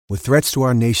With threats to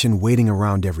our nation waiting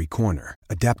around every corner,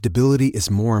 adaptability is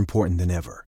more important than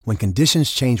ever. When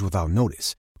conditions change without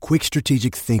notice, quick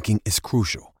strategic thinking is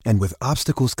crucial. And with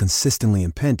obstacles consistently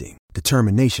impending,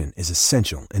 determination is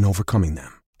essential in overcoming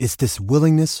them. It's this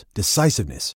willingness,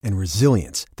 decisiveness, and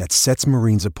resilience that sets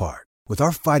Marines apart. With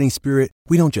our fighting spirit,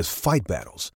 we don't just fight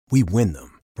battles, we win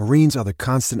them. Marines are the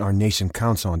constant our nation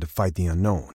counts on to fight the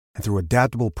unknown. And through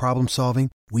adaptable problem solving,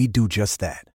 we do just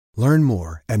that. Learn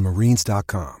more at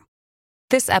marines.com.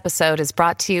 This episode is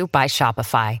brought to you by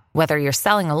Shopify. Whether you're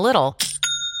selling a little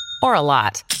or a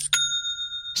lot,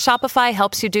 Shopify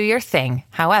helps you do your thing,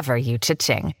 however you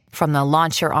cha-ching. From the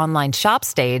launch your online shop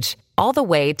stage, all the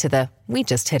way to the we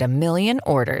just hit 1 million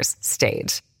orders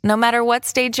stage. No matter what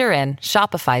stage you're in,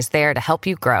 Shopify's there to help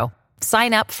you grow.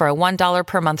 Sign up for a $1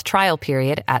 per month trial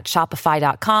period at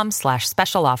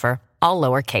shopify.com/special offer, all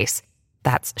lowercase.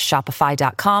 That's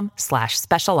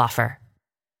shopify.com/special offer.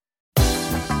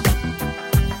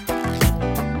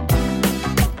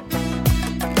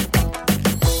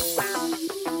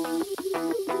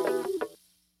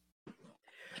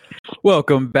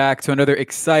 Welcome back to another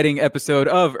exciting episode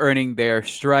of Earning Their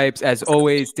Stripes. As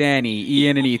always, Danny,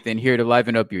 Ian, and Ethan here to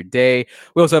liven up your day.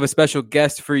 We also have a special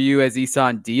guest for you, as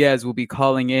Isan Diaz will be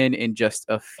calling in just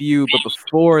a few. But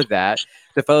before that,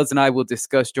 the fellas and I will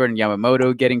discuss Jordan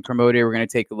Yamamoto getting promoted. We're going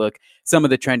to take a look at some of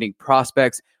the trending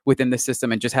prospects within the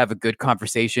system and just have a good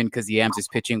conversation because Yams is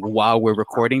pitching while we're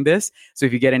recording this. So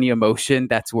if you get any emotion,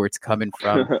 that's where it's coming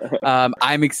from.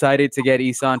 I'm excited to get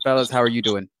Isan. Fellas, how are you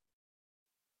doing?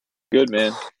 Good,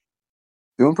 man.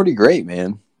 Doing pretty great,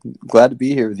 man. Glad to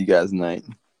be here with you guys tonight.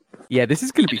 Yeah, this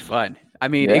is going to be fun. I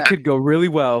mean, It could go really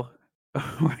well,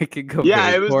 or it could go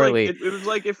very poorly. It was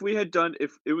like if we had done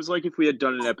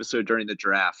an episode during the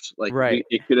draft. Like, right.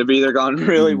 It could have either gone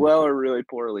really well or really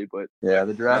poorly. But yeah,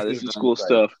 the draft. This is cool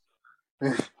stuff.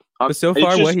 But so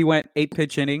far, he went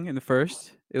 8-pitch inning in the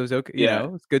first. It was okay, you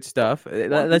know, it's good stuff.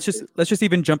 Let's just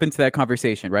even jump into that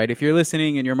conversation, right? If you're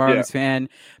listening and you're a Marlins fan,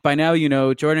 by now you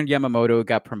know Jordan Yamamoto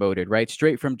got promoted, right?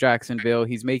 Straight from Jacksonville.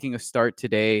 He's making a start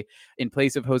today in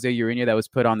place of Jose Urena that was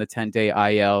put on the 10-day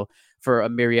IL for a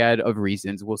myriad of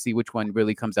reasons. We'll see which one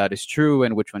really comes out as true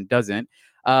and which one doesn't.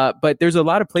 But there's a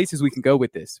lot of places we can go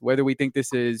with this, whether we think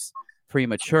this is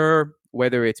premature,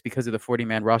 whether it's because of the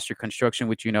 40-man roster construction,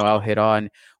 which, you know, I'll hit on,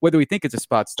 whether we think it's a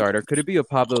spot starter. Could it be a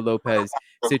Pablo Lopez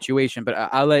situation? But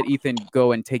I'll let Ethan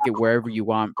go and take it wherever you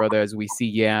want, brother, as we see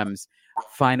Yams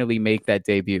finally make that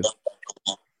debut.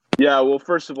 Yeah, well,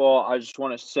 first of all, I just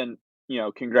want to send,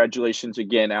 congratulations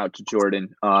again out to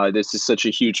Jordan. This is such a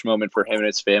huge moment for him and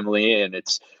his family, and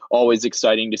it's always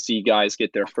exciting to see guys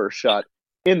get their first shot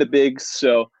in the bigs.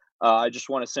 So I just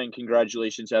want to send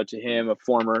congratulations out to him, a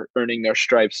former Earning Their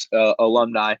Stripes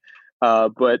alumni.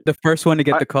 But the first one to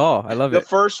get the call. I love it. The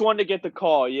first one to get the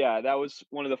call. Yeah, that was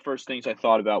one of the first things I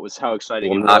thought about was how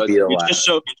exciting it was.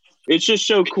 It's just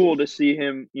so cool to see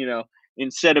him,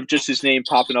 instead of just his name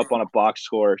popping up on a box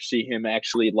score, see him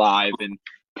actually live and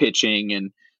pitching.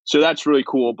 And so that's really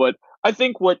cool. But I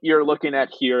think what you're looking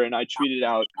at here, and I tweeted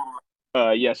out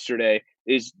yesterday,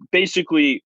 is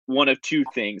basically one of two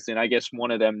things, and I guess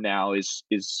one of them now is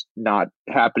not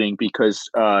happening because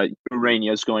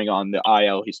Urena is going on the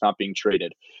IL. He's not being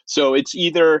traded. So it's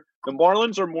either the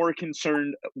Marlins are more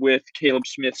concerned with Caleb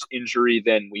Smith's injury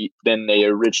than they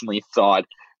originally thought,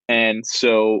 and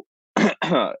so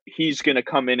he's going to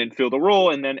come in and fill the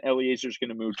role, and then Eliezer's going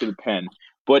to move to the pen.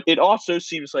 But it also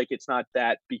seems like it's not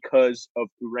that because of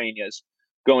Urena's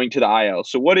going to the IL.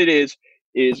 So what it is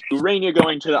Urena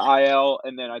going to the IL,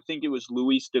 and then I think it was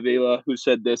Luis Davila who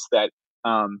said this, that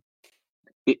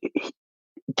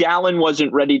Gallen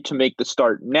wasn't ready to make the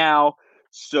start now,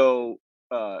 so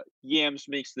Yams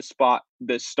makes the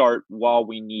start while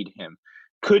we need him.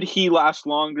 Could he last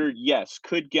longer? Yes.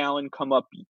 Could Gallen come up?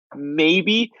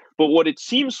 Maybe. But what it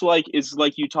seems like is,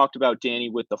 like you talked about, Danny,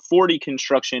 with the 40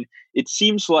 construction, it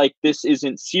seems like this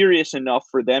isn't serious enough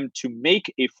for them to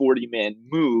make a 40-man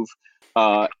move.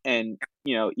 And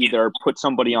either put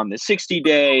somebody on the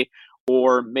 60-day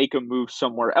or make a move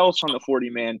somewhere else on the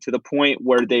 40-man to the point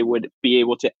where they would be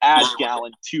able to add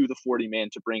Gallen to the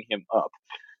 40-man to bring him up.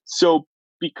 So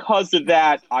because of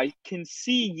that, I can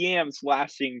see Yams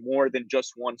lasting more than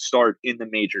just one start in the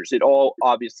majors. It all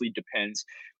obviously depends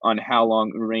on how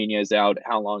long Urena is out,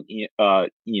 how long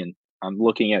Ian. I'm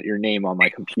looking at your name on my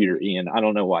computer, Ian. I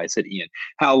don't know why I said Ian.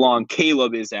 How long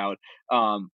Caleb is out.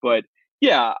 But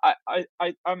yeah,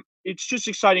 I'm. It's just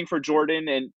exciting for Jordan,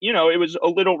 and it was a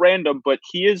little random, but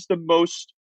he is the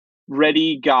most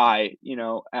ready guy.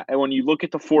 When you look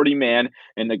at the 40-man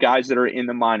and the guys that are in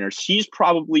the minors, he's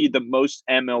probably the most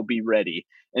MLB ready.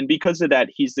 And because of that,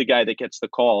 he's the guy that gets the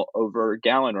call over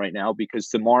Gallen right now, because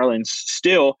the Marlins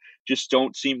still just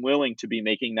don't seem willing to be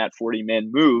making that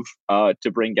 40-man move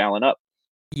to bring Gallen up.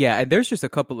 Yeah, and there's just a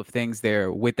couple of things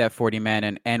there with that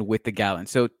 40-man and with the Gallen.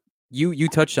 So you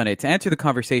touched on it to answer the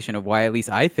conversation of why at least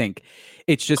I think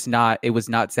it was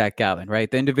not Zach Gallen, right?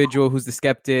 The individual who's the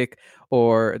skeptic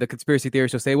or the conspiracy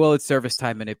theorist will say, well, it's service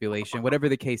time manipulation, whatever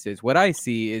the case is. What I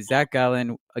see is Zach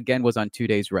Gallen, again, was on 2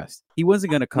 days rest. He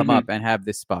wasn't going to come up and have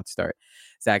this spot start.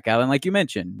 Zach Gallen, like you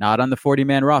mentioned, not on the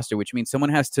 40-man roster, which means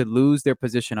someone has to lose their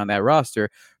position on that roster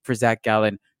for Zach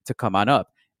Gallen to come on up.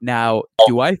 Now,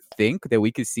 do I think that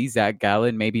we could see Zach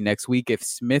Gallen maybe next week if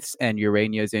Smith's and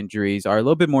Urania's injuries are a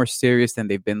little bit more serious than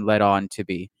they've been led on to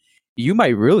be? You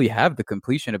might really have the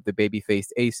completion of the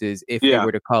baby-faced aces if they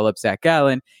were to call up Zach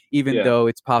Gallen, even though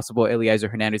it's possible Eliezer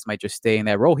Hernandez might just stay in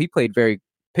that role. He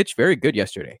pitched very good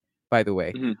yesterday, by the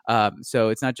way. So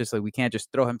it's not just like we can't just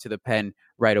throw him to the pen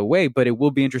right away, but it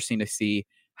will be interesting to see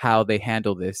how they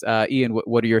handle this. Ian,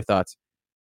 what are your thoughts?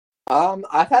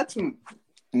 I've had some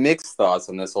mixed thoughts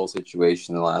on this whole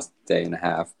situation the last day and a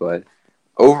half, but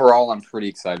overall, I'm pretty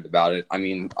excited about it. I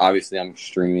mean, obviously, I'm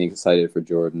extremely excited for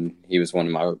Jordan. He was one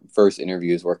of my first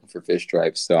interviews working for Fish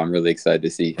Stripes, so I'm really excited to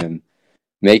see him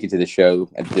make it to the show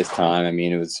at this time. I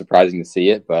mean, it was surprising to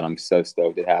see it, but I'm so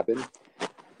stoked it happened.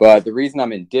 But the reason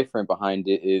I'm indifferent behind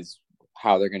it is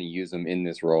how they're going to use him in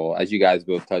this role. As you guys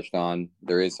both touched on,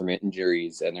 there is some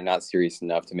injuries, and they're not serious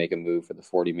enough to make a move for the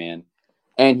 40-man.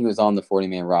 And he was on the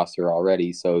 40-man roster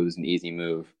already, so it was an easy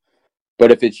move.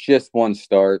 But if it's just one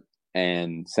start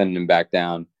and sending him back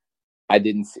down, I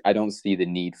don't see the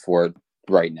need for it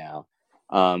right now.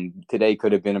 Today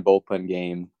could have been a bullpen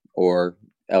game, or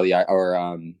Eli,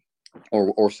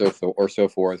 or so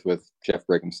forth with Jeff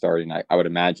Brigham starting. I would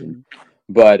imagine,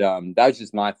 but that was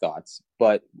just my thoughts.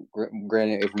 But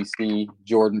granted, if we see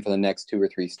Jordan for the next 2 or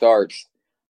 3 starts,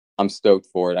 I'm stoked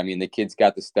for it. I mean, the kid's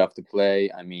got the stuff to play.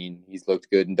 I mean, he's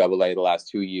looked good in Double-A the last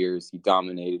 2 years. He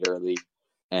dominated early,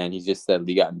 and he's just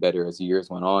steadily gotten better as the years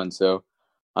went on. So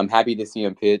I'm happy to see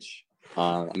him pitch.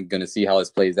 I'm going to see how this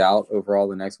plays out overall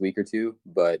the next week or two,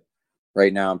 but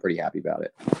right now I'm pretty happy about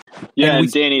it. Yeah,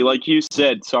 and Danny, like you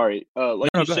said,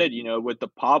 with the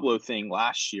Pablo thing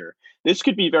last year, this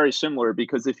could be very similar,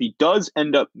 because if he does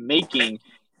end up making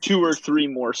 2 or 3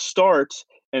 more starts,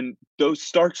 and those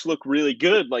starts look really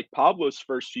good, like Pablo's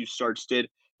first few starts did,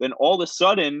 then all of a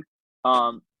sudden,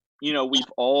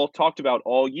 we've all talked about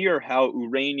all year how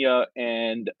Urania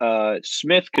and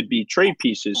Smith could be trade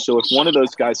pieces. So if one of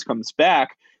those guys comes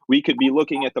back, we could be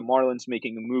looking at the Marlins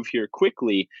making a move here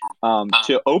quickly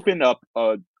to open up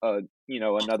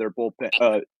another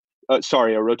bullpen,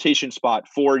 a rotation spot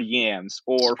for Yams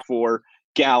or for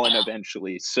Gallen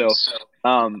eventually. So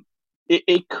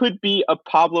it could be a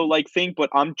Pablo-like thing, but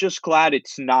I'm just glad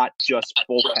it's not just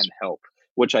bullpen help,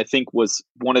 which I think was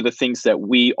one of the things that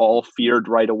we all feared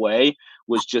right away,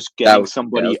 was just getting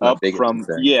somebody up from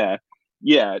concern.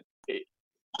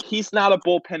 He's not a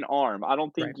bullpen arm. I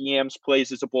don't think Yams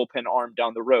plays as a bullpen arm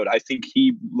down the road. I think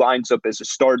he lines up as a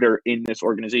starter in this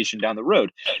organization down the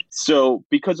road. So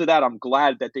because of that, I'm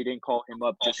glad that they didn't call him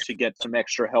up just to get some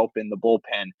extra help in the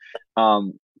bullpen.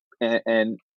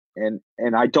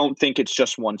 And I don't think it's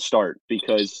just one start,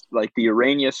 because like the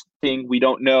Urania thing, we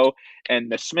don't know.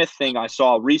 And the Smith thing, I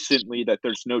saw recently that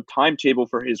there's no timetable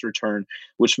for his return,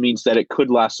 which means that it could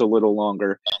last a little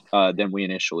longer than we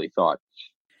initially thought.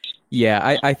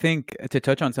 Yeah, I think to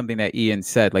touch on something that Ian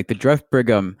said, like the Jeff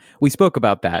Brigham, we spoke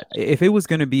about that. If it was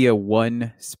going to be a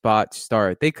one-spot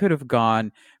start, they could have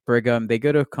gone Brigham, they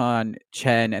could have gone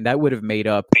Chen, and that would have made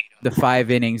up the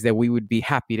 5 innings that we would be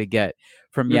happy to get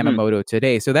from Yamamoto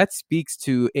today. So that speaks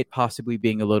to it possibly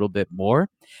being a little bit more.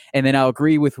 And then I'll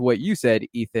agree with what you said,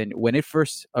 Ethan. When it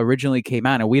first originally came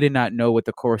out and we did not know what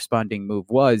the corresponding move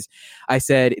was, I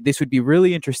said this would be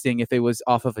really interesting if it was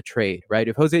off of a trade, right?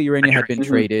 If Jose Urania had been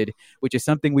traded, which is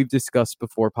something we've discussed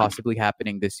before possibly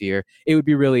happening this year, it would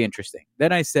be really interesting.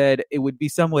 Then I said it would be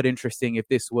somewhat interesting if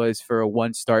this was for a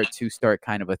 1-start, 2-start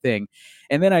kind of a thing.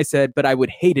 And then I said, but I would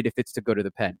hate it if it's to go to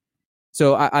the pen.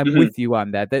 So I'm with you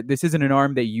on that. That this isn't an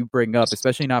arm that you bring up,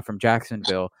 especially not from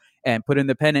Jacksonville, and put in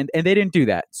the pen. And they didn't do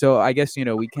that. So I guess,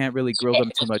 we can't really grill them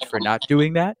too much for not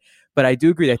doing that. But I do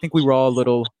agree. I think we were all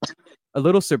a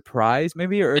little surprised,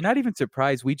 maybe, or not even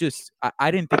surprised.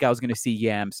 I didn't think I was going to see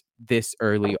Yams this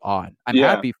early on. I'm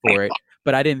happy for it,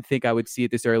 but I didn't think I would see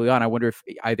it this early on. I wonder if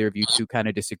either of you two kind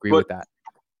of disagree with that.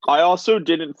 I also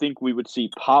didn't think we would see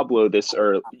Pablo this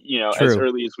early, as True.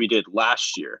 early as we did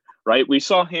last year, right? We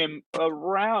saw him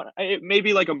around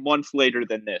maybe like a month later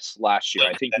than this last year.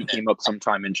 I think he came up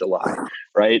sometime in July,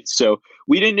 right? So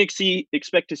we didn't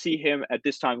expect to see him at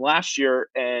this time last year,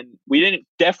 and we didn't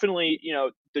definitely,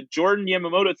 the Jordan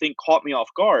Yamamoto thing caught me off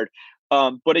guard.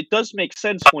 But it does make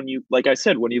sense when you, like I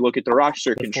said, when you look at the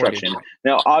roster construction.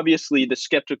 Now, obviously, the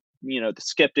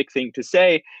skeptic thing to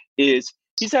say is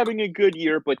he's having a good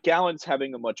year, but Gallen's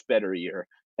having a much better year.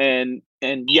 And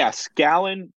yes,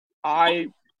 Gallen, I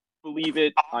believe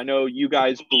it. I know you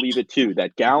guys believe it too,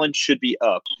 that Gallen should be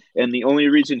up. And the only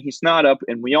reason he's not up,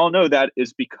 and we all know that,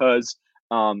 is because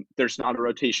there's not a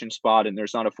rotation spot and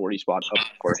there's not a 40 spot up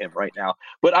for him right now.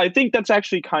 But I think that's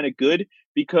actually kind of good,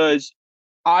 because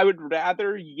I would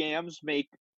rather Yams make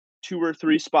 2 or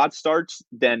 3 spot starts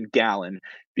than Gallen,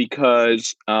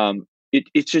 because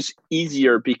it's just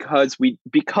easier, because we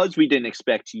didn't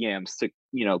expect Yams to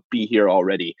be here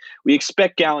already. We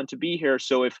expect Gallen to be here,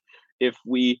 so if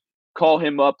we call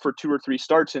him up for 2 or 3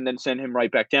 starts and then send him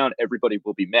right back down, everybody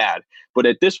will be mad. But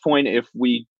at this point, if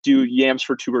we do Yams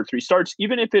for 2 or 3 starts,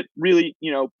 even if it really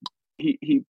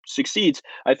he succeeds,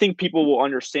 I think people will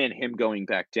understand him going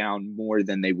back down more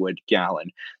than they would Gallen.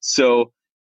 So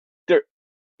there,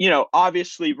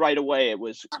 obviously right away it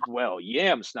was, well,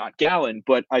 Yams, not Gallen.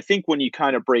 But I think when you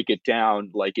kind of break it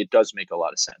down, like, it does make a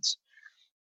lot of sense.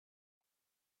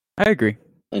 I agree.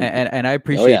 And I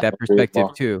appreciate that perspective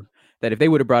too, that if they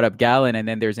would have brought up Gallen and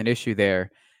then there's an issue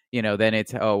there, then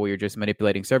it's, you're just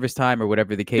manipulating service time or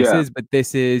whatever the case is. But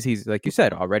he's, like you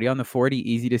said, already on the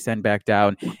 40, easy to send back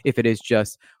down if it is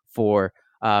just for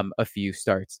a few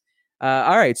starts.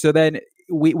 All right. So then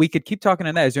we could keep talking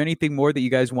on that. Is there anything more that you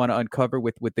guys want to uncover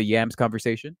with the Yams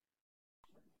conversation?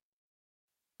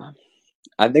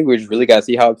 I think we just really got to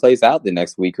see how it plays out the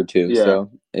next week or two. Yeah.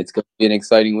 So it's going to be an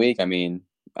exciting week. I mean,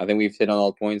 I think we've hit on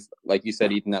all the points. Like you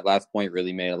said, Ethan, that last point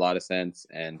really made a lot of sense.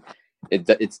 And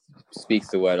it speaks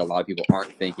to what a lot of people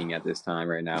aren't thinking at this time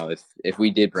right now. If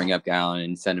we did bring up Gallen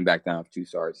and send him back down for 2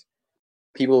 starts,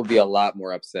 people would be a lot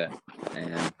more upset.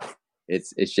 And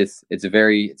it's a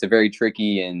very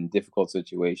tricky and difficult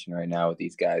situation right now with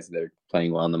these guys that are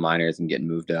playing well in the minors and getting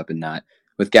moved up, and not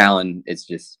with Gallen.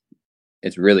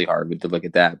 It's really hard to look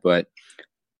at that. But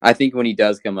I think when he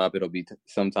does come up, it'll be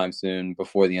sometime soon,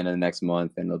 before the end of the next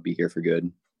month, and he'll be here for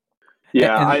good.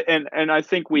 Yeah, and I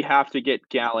think we have to get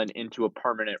Gallen into a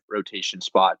permanent rotation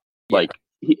spot. Yeah. Like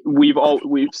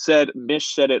we've said,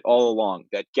 Mish said it all along,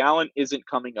 that Gallen isn't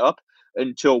coming up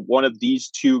until one of these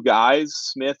 2 guys,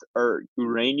 Smith or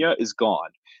Urena, is gone.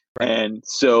 Right. And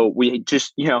so we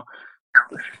just,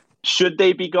 should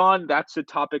they be gone? That's a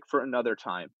topic for another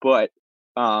time. But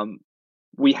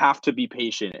we have to be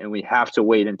patient, and we have to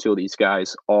wait until these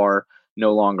guys are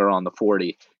no longer on the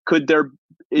 40.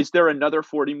 Is there another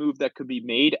 40 move that could be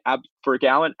made for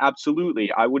Gallen? Absolutely.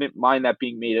 I wouldn't mind that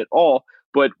being made at all.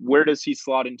 But where does he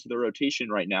slot into the rotation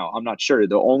right now? I'm not sure.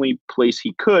 The only place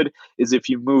he could is if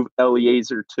you move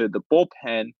Eliezer to the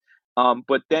bullpen.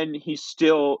 But then he's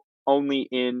still only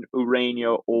in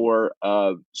Urena or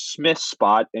Smith's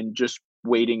spot, and just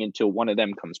waiting until one of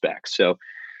them comes back. So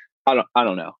I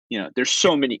don't know. There's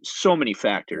so many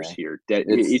factors here that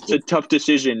it's a tough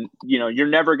decision. You're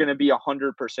never going to be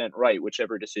 100% right,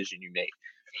 whichever decision you make.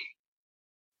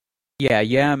 Yeah,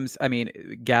 Yams. I mean,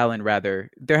 Gallen,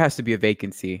 rather. There has to be a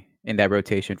vacancy in that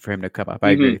rotation for him to come up.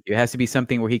 I agree with you. It has to be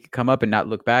something where he could come up and not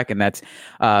look back, and that's,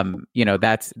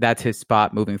 that's his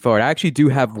spot moving forward. I actually do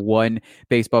have one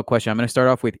baseball question. I'm going to start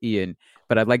off with Ian,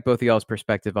 but I'd like both of y'all's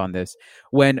perspective on this.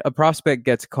 When a prospect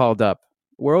gets called up,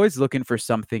 we're always looking for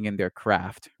something in their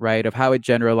craft, right? Of how it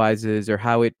generalizes or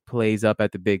how it plays up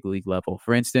at the big league level.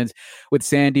 For instance, with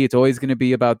Sandy, it's always going to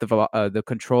be about the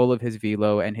control of his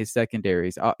velo and his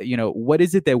secondaries. What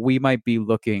is it that we might be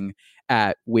looking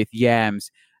at with Yams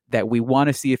that we want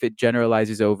to see if it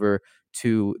generalizes over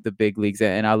to the big leagues?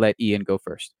 And I'll let Ian go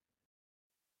first.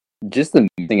 Just the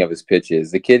thing of his pitches.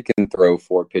 The kid can throw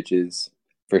 4 pitches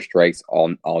for strikes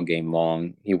all game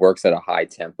long. He works at a high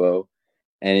tempo.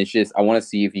 And it's just, I want to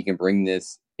see if he can bring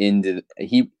this into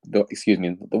the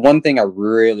one thing I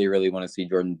really, really want to see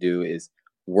Jordan do is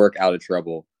work out of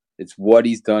trouble. It's what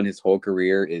he's done his whole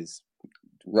career, is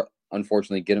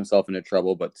unfortunately get himself into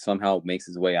trouble, but somehow makes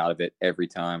his way out of it every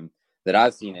time that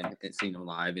I've seen him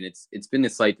live. And it's been a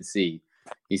sight to see.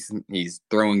 He's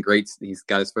throwing great. He's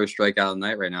got his first strikeout of the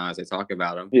night right now as I talk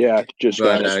about him. Yeah,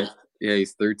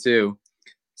 he's through 2.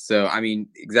 So, I mean,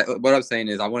 exactly what I'm saying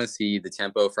is I want to see the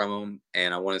tempo from him,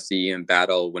 and I want to see him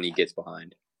battle when he gets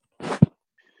behind.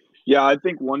 Yeah, I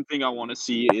think one thing I want to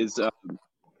see is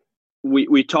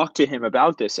we talked to him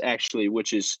about this actually,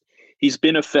 which is he's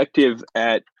been effective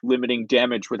at limiting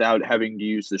damage without having to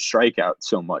use the strikeout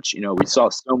so much. We saw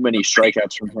so many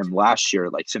strikeouts from him last year,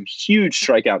 like some huge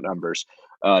strikeout numbers,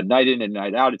 night in and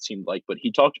night out, it seemed like. But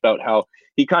he talked about how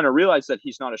he kind of realized that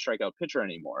he's not a strikeout pitcher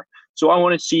anymore. So I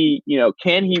want to see,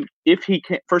 can he, if he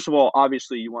can, first of all,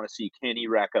 obviously you want to see, can he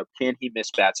rack up, can he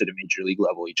miss bats at a major league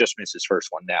level? He just missed his first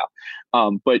one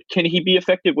now. But can he be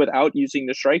effective without using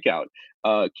the strikeout?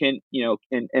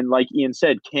 And like Ian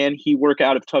said, can he work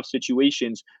out of tough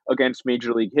situations against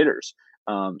major league hitters?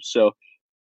 So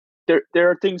there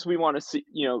are things we want to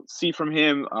see from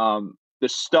him. The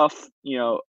stuff,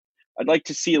 I'd like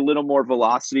to see a little more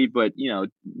velocity, but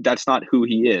that's not who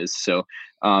he is. So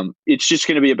it's just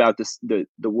going to be about the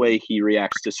way he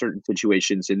reacts to certain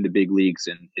situations in the big leagues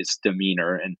and his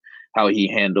demeanor and how he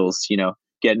handles,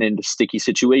 getting into sticky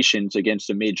situations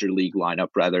against a major league lineup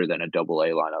rather than a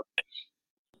AA lineup.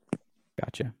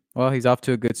 Gotcha. Well, he's off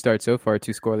to a good start so far,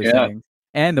 2 scoreless innings.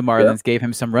 And the Marlins gave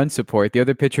him some run support. The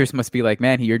other pitchers must be like,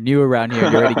 man, you're new around here.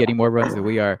 You're already getting more runs than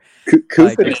we are.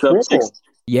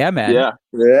 Yeah, man. Yeah.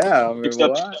 I mean,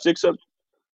 six up,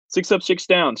 6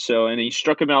 down. So, and he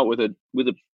struck him out with a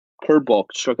curveball,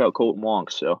 struck out Colton Wong.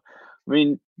 So, I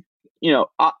mean,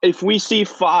 if we see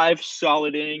 5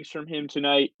 solid innings from him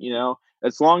tonight,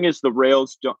 as long as the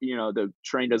rails don't, the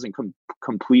train doesn't come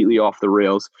completely off the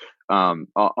rails,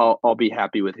 I'll be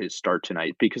happy with his start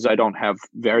tonight because I don't have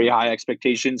very high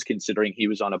expectations considering he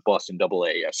was on a bus in AA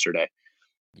yesterday.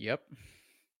 Yep.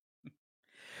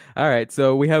 All right.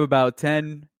 So we have about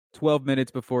 10-12 minutes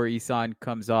before Isan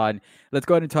comes on. Let's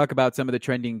go ahead and talk about some of the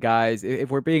trending guys. If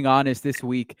we're being honest, this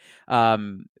week,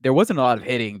 there wasn't a lot of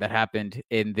hitting that happened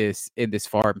in this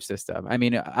farm system. I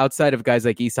mean, outside of guys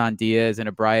like Isan Diaz and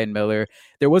a Brian Miller,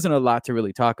 there wasn't a lot to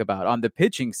really talk about. On the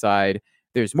pitching side,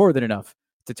 there's more than enough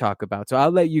to talk about. So I'll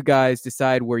let you guys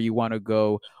decide where you want to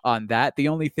go on that. The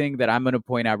only thing that I'm going to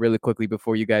point out really quickly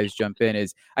before you guys jump in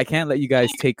is I can't let you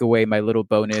guys take away my little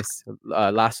bonus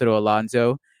Lázaro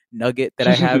Alonso nugget that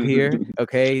I have here.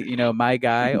 Okay. My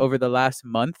guy over the last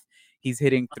month, he's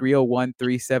hitting 301,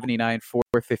 379,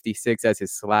 456 as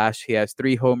his slash. He has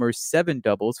 3 homers, 7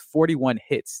 doubles, 41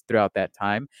 hits throughout that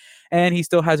time. And he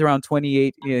still has around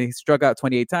 28. He struck out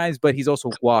 28 times, but he's also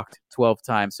walked 12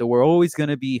 times. So we're always going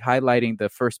to be highlighting the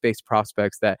first base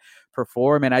prospects that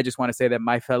perform. And I just want to say that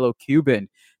my fellow Cuban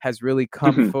has really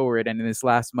come forward and in this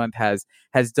last month has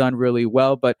done really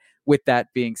well. But with that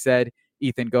being said,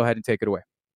 Ethan, go ahead and take it away.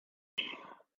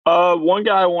 One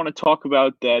guy I want to talk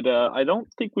about that I don't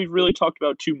think we've really talked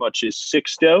about too much is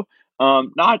Sixto.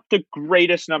 Not the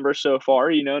greatest number so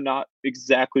far, not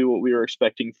exactly what we were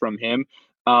expecting from him.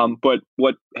 But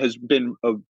what has been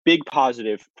a big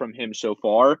positive from him so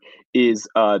far is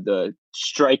the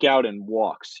strikeout and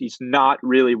walks. He's not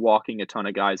really walking a ton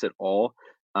of guys at all.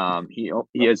 He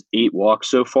has 8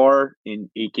 walks so far in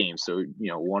 8 games, so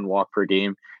 1 walk per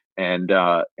game, and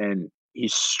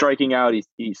he's striking out.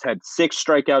 He's had 6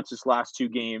 strikeouts his last 2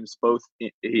 games. Both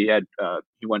he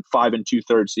went 5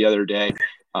 2/3 the other day,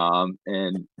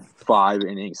 and 5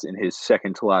 innings in his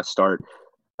second to last start,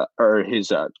 or his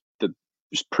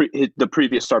the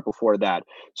previous start before that.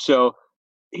 So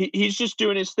he's just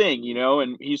doing his thing,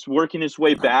 and he's working his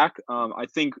way back. I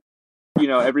think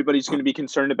everybody's going to be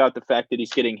concerned about the fact that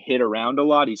he's getting hit around a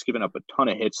lot. He's given up a ton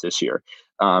of hits this year.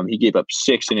 He gave up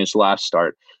 6 in his last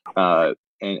start.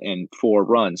 And 4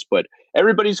 runs, but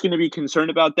everybody's going to be concerned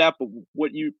about that. But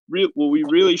what we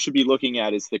really should be looking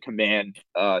at is the command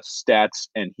stats,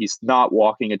 and he's not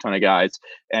walking a ton of guys,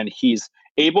 and he's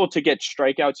able to get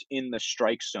strikeouts in the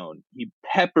strike zone. He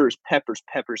peppers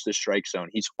the strike zone.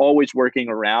 He's always working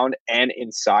around and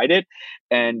inside it,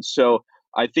 and so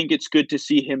I think it's good to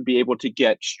see him be able to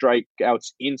get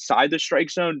strikeouts inside the strike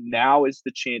zone. Now is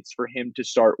the chance for him to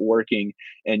start working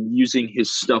and using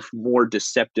his stuff more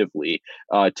deceptively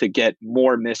to get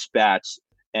more missed bats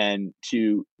and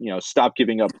to stop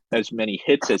giving up as many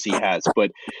hits as he has.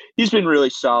 But he's been really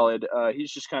solid.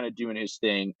 He's just kind of doing his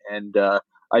thing, and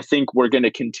I think we're going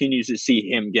to continue to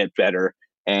see him get better.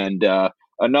 And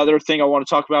another thing I want to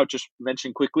talk about, just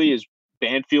mention quickly, is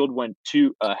Banfield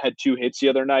had 2 hits the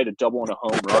other night, a double and a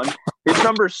home run. His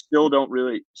numbers still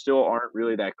aren't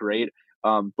really that great,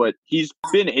 but he's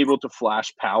been able to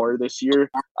flash power this year.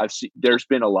 There's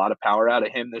been a lot of power out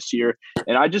of him this year,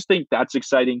 and I just think that's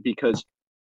exciting because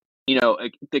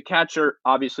the catcher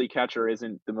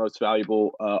isn't the most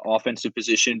valuable offensive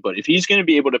position, but if he's going to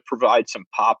be able to provide some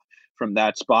pop from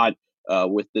that spot,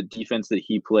 with the defense that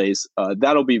he plays,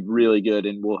 that'll be really good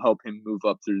and will help him move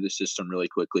up through the system really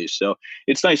quickly. So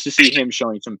it's nice to see him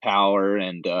showing some power,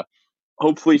 and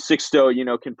hopefully Sixto,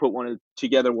 can put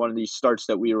together one of these starts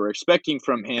that we were expecting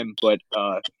from him, but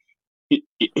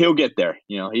he'll get there.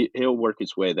 He'll work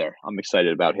his way there. I'm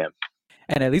excited about him.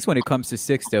 And at least when it comes to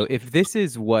Sixto, if this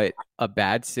is what a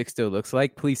bad Sixto looks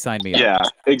like, please sign me up. Yeah,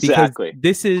 exactly.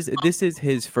 Because this is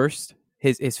his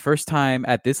first time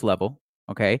at this level.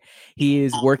 Okay, he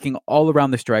is working all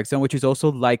around the strike zone, which is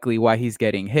also likely why he's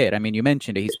getting hit. I mean, you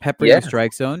mentioned it. He's peppering the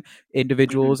strike zone.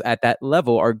 Individuals at that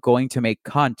level are going to make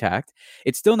contact.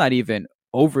 It's still not even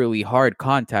overly hard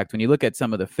contact. When you look at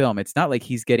some of the film, it's not like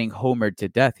he's getting homered to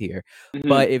death here.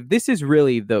 But if this is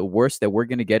really the worst that we're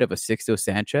going to get of a Sixto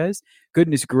Sanchez,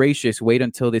 goodness gracious, wait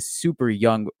until this super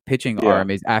young pitching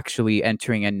arm is actually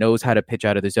entering and knows how to pitch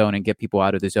out of the zone and get people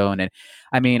out of the zone. And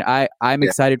I mean, I'm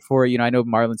excited for it. I know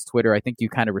Marlon's Twitter, I think you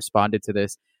kind of responded to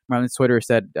this. Marlon's Twitter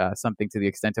said something to the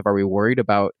extent of, are we worried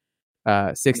about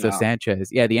Sixto Sanchez?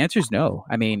 Yeah, the answer is no.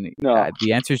 I mean,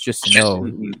 the answer is just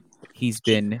no. He's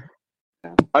been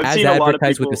I've seen a lot of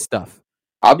people with the stuff.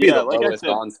 I'll be the lowest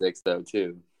on Sixto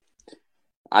too.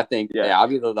 I think I'll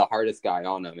be the hardest guy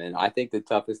on him, and I think the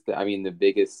toughest. I mean, the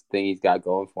biggest thing he's got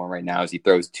going for him right now is he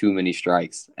throws too many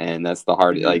strikes, and that's the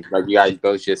hardest. Like you guys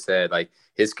both just said, like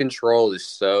his control is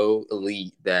so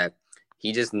elite that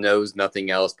he just knows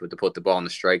nothing else but to put the ball in the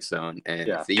strike zone. And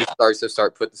if he starts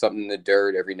to putting something in the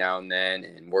dirt every now and then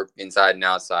and work inside and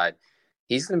outside,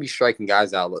 he's going to be striking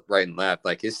guys out right and left.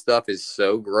 Like his stuff is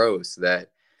so gross that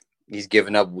he's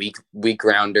giving up weak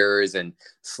grounders and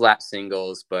slap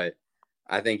singles. But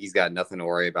I think he's got nothing to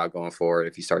worry about going forward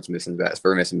if he starts missing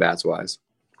bats wise.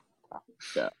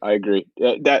 Yeah, I agree.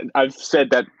 That I've said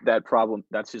that problem.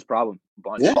 That's his problem.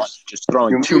 Bunch just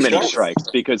throwing too many strikes.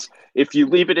 Because if you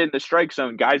leave it in the strike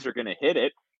zone, guys are going to hit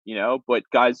it. But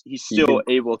guys, he's still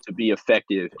able to be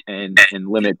effective and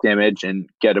limit damage and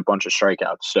get a bunch of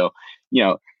strikeouts. So,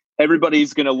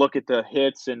 everybody's going to look at the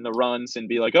hits and the runs and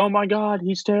be like, oh my God,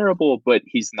 he's terrible. But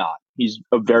he's not. He's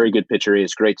a very good pitcher. He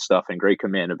has great stuff and great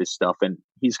command of his stuff. And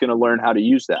he's going to learn how to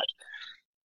use that.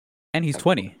 And he's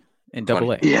 20 in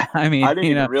Double A. Yeah. I mean, I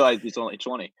didn't even realize he's only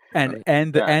 20.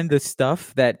 And the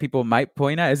stuff that people might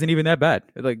point out isn't even that bad.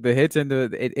 Like the hits and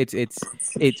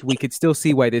it's we could still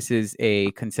see why this is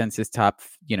a consensus top,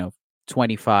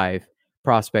 25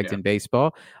 prospect in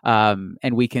baseball.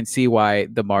 And we can see why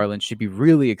the Marlins should be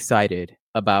really excited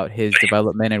about his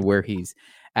development and where he's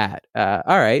at.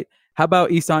 All right. How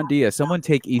about Isan Diaz? Someone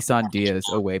take Isan Diaz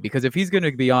away, because if he's going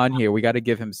to be on here, we got to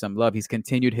give him some love. He's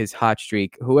continued his hot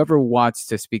streak. Whoever wants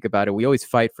to speak about it, we always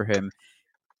fight for him.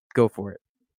 Go for it.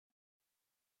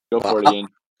 Go for it, Ian.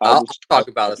 I'll talk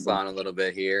about Isan a little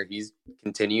bit here. He's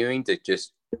continuing to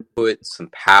just put some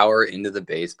power into the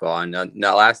baseball. And in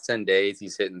the last 10 days,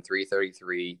 he's hitting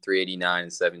 333, 389,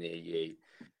 and 788.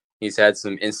 He's had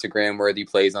some Instagram-worthy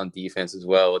plays on defense as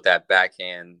well with that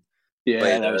backhand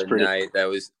play that was pretty night. That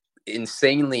was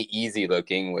insanely easy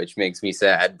looking, which makes me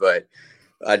sad, but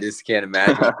I just can't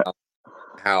imagine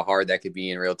how hard that could be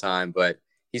in real time. But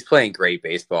he's playing great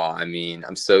baseball. I mean,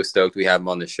 I'm so stoked we have him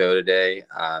on the show today.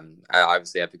 I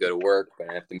obviously have to go to work,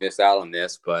 but I have to miss out on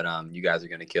this, but you guys are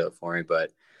going to kill it for me.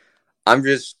 But I've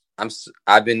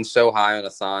been so high on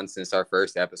Isan since our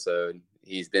first episode.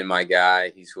 He's been my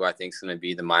guy. He's who I think is going to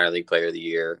be the minor league player of the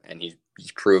year, and he's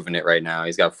proven it right now.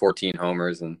 He's got 14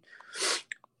 homers, and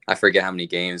I forget how many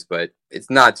games, but it's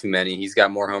not too many. He's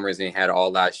got more homers than he had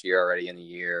all last year already in the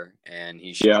year, and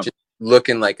he's just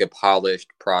looking like a polished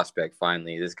prospect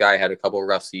finally. This guy had a couple of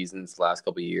rough seasons the last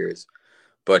couple of years,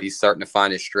 but he's starting to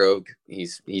find his stroke.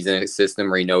 He's in a system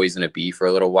where he's going to be for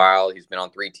a little while. He's been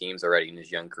on 3 teams already in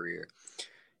his young career.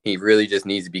 He really just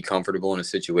needs to be comfortable in a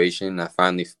situation. I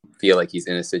finally feel like he's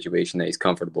in a situation that he's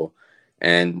comfortable,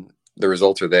 and the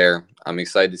results are there. I'm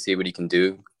excited to see what he can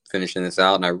do finishing this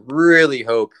out, and I really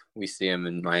hope we see him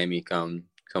in Miami come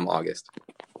August.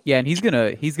 Yeah, and he's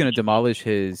gonna demolish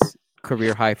his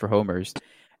career high for homers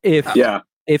if he I'm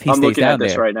stays looking down at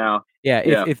this there right now.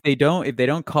 If they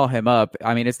don't call him up,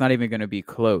 I mean, it's not even going to be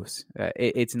close.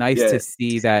 It's nice to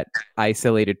see that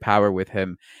isolated power with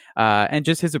him, and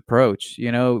just his approach.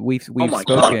 We've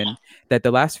spoken that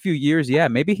the last few years,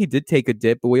 maybe he did take a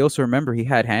dip, but we also remember he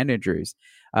had hand injuries.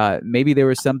 Maybe there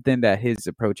was something that his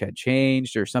approach had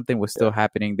changed, or something was still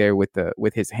happening there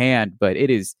with his hand. But it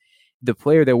is the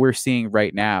player that we're seeing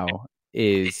right now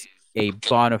is a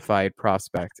bona fide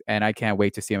prospect, and I can't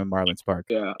wait to see him in Marlins Park.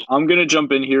 Yeah, I'm gonna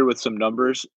jump in here with some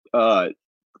numbers.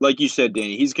 Like you said,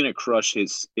 Danny, he's gonna crush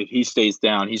if he stays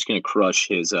down, he's gonna crush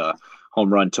his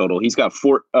home run total. He's got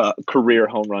 4 career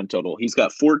home run total. He's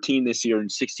got 14 this year in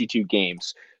 62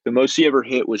 games. The most he ever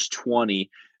hit was 20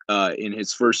 in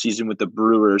his first season with the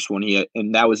Brewers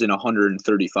and that was in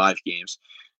 135 games.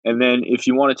 And then if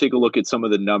you want to take a look at some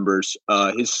of the numbers,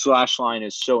 his slash line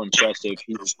is so impressive.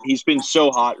 He's been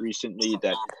so hot recently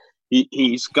that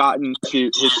he's gotten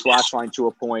to his slash line to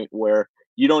a point where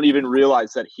you don't even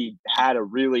realize that he had a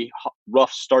really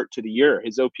rough start to the year.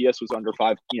 His OPS was under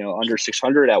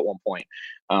 600 at one point.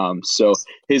 So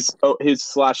his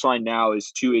slash line now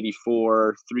is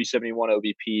 284, 371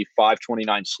 OBP,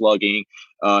 529 slugging.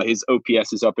 His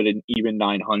OPS is up at an even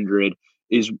 900.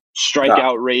 His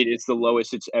strikeout rate is the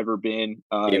lowest it's ever been,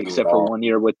 except for 1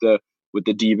 year with the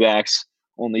D-backs.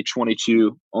 Only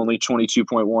 22.1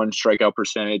 strikeout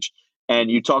percentage. And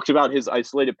you talked about his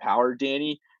isolated power,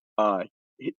 Danny.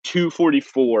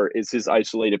 244 is his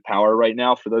isolated power right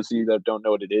now. For those of you that don't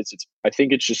know what it is, I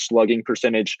think it's just slugging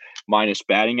percentage minus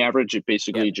batting average. It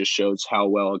basically just shows how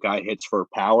well a guy hits for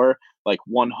power. Like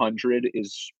 100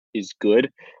 is good,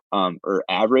 or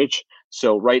average.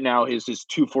 So right now his is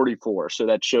 244. So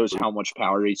that shows how much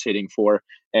power he's hitting for.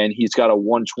 And he's got a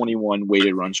 121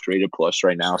 weighted runs created plus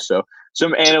right now. So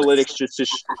some analytics just to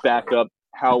back up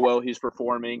how well he's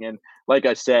performing. And like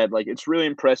I said, like, it's really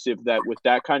impressive that with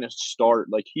that kind of start,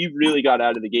 like, he really got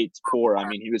out of the gates poor. I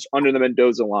mean, he was under the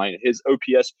Mendoza line. His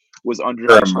OPS was under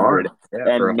 600.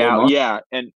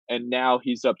 And now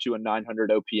he's up to a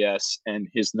 900 OPS, and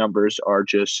his numbers are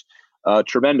just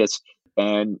tremendous.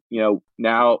 And,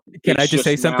 now can I just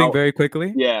say something very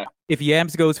quickly? Yeah. If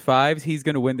Yams goes 5s, he's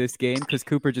going to win this game because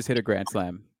Cooper just hit a grand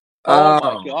slam.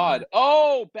 Oh my God.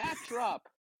 Oh, backdrop.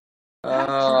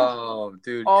 Oh,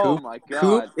 dude. Oh my God.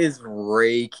 Coop is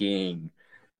raking.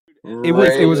 It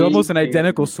was almost an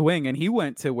identical swing, and he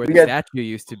went to where the statue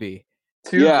used to be.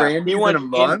 Two Brandies in a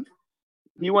month?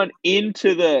 He went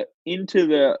into the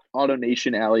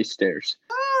AutoNation alley stairs.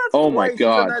 Oh my God. He's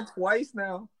done that twice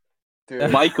now.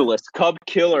 Dude. Michaelis, Cub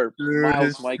Killer,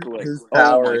 Miles Michaelis. His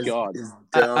power my God. is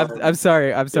I'm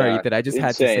sorry, Ethan. I just had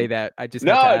to say that. That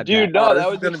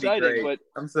was exciting. Great. But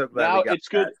I'm so glad now it's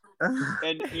good.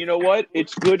 And you know what?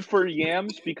 It's good for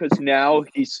Yams because now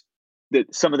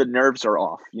some of the nerves are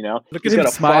off. Look at him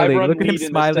smiling. Look at him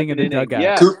smiling in the dugout.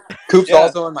 Yeah. Coop's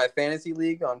also in my fantasy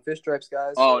league on Fish Stripes,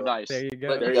 guys. Oh, nice. There you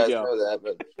go. There you you guys go. know that,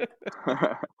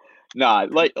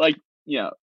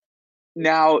 but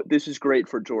now this is great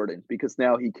for Jordan because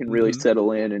now he can really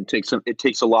settle in and it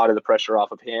takes a lot of the pressure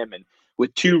off of him. And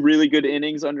with 2 really good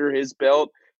innings under his belt,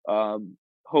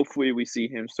 hopefully we see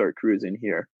him start cruising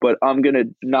here. But I'm going to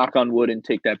knock on wood and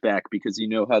take that back because you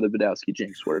know how the Badowski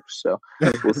jinx works. So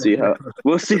we'll see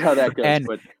how that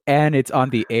goes. And it's on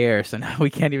the air, so now we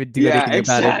can't even do anything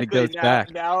about it if it goes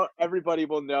back. Now everybody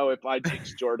will know if I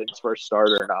jinx Jordan's first start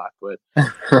or not.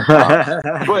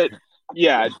 But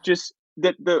yeah, just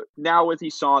now with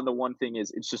Isan, the one thing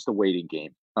is it's just a waiting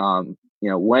game.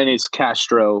 When is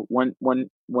Castro? When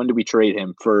do we trade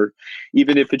him for?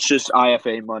 Even if it's just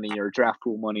IFA money or draft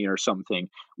pool money or something,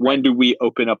 when do we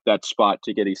open up that spot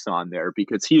to get Isan there?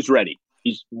 Because he's ready.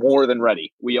 He's more than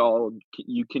ready.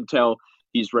 You can tell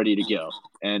he's ready to go,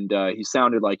 and he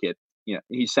sounded like it.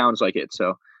 He sounds like it.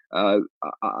 So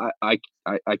I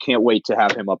can't wait to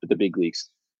have him up at the big leagues.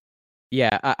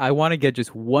 Yeah, I want to get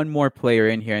just one more player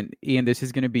in here, and Ian, this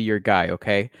is going to be your guy,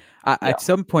 okay? At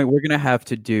some point, we're going to have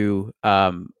to do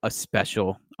a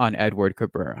special on Edward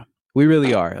Cabrera. We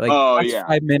really are.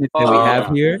 5 minutes that we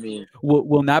have here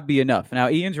will not be enough. Now,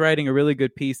 Ian's writing a really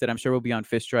good piece that I'm sure will be on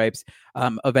Fish Stripes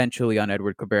eventually on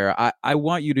Edward Cabrera. I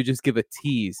want you to just give a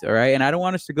tease, all right? And I don't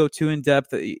want us to go too in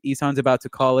depth. Isan's about to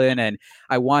call in, and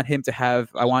I want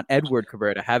Edward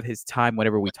Cabrera to have his time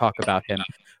whenever we talk about him.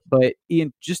 But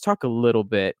Ian, just talk a little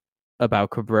bit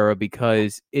about Cabrera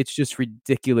because it's just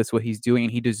ridiculous what he's doing,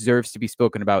 and he deserves to be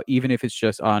spoken about, even if it's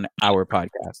just on our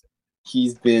podcast.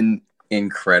 He's been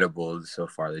incredible so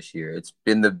far this year. It's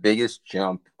been the biggest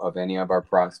jump of any of our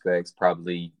prospects,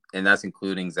 probably, and that's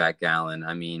including Zach Gallen.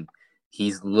 I mean,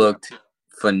 he's looked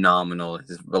phenomenal.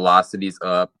 His velocity's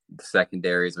up. The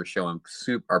secondaries are showing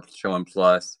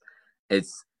plus.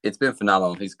 It's been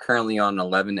phenomenal. He's currently on an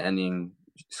 11-inning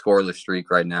scoreless streak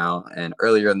right now, and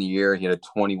earlier in the year he had a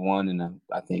 21 and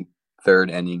I think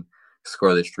 3rd inning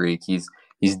scoreless streak.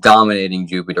 He's dominating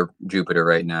Jupiter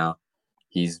right now.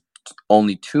 He's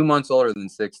only 2 months older than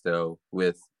Sixto,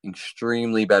 with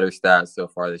extremely better stats so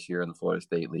far this year in the Florida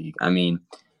State League. I mean,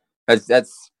 it's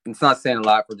not saying a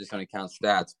lot. We're just going to count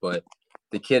stats, but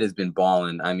the kid has been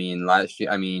balling. I mean, last year,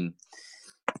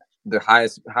 the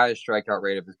highest strikeout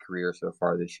rate of his career so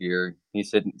far this year.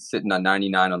 He's sitting on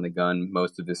 99 on the gun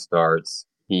most of his starts.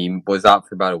 He was out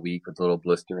for about a week with a little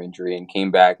blister injury and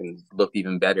came back and looked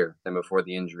even better than before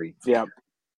the injury. Yeah,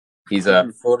 he's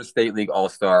a Florida State League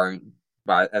All-Star.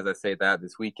 But as I say that,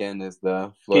 this weekend is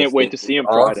the Florida Can't wait State to see him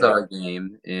All-Star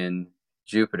game in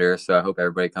Jupiter. So I hope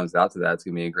everybody comes out to that. It's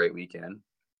going to be a great weekend.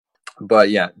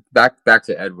 But yeah, back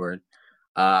to Edward.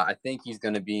 I think he's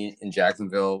going to be in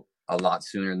Jacksonville a lot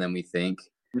sooner than we think.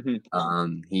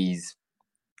 Mm-hmm. He's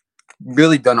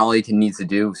really done all he needs to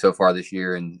do so far this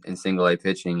year in single A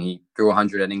pitching. He threw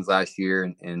 100 innings last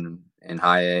year in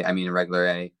high A, in regular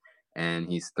A, and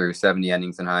he's threw 70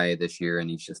 innings in high A this year, and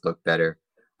he's just looked better.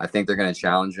 I think they're going to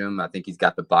challenge him. I think he's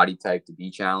got the body type to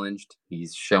be challenged.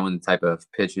 He's showing the type of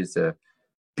pitches to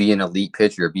be an elite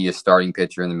pitcher, be a starting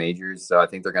pitcher in the majors. So I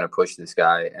think they're going to push this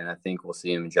guy, and I think we'll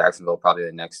see him in Jacksonville probably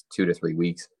the next 2 to 3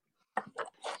 weeks.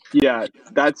 Yeah,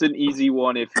 that's an easy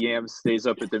one if Yams stays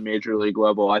up at the major league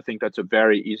level. I think that's a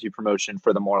very easy promotion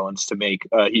for the Marlins to make.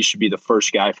 He should be the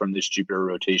first guy from this Jupiter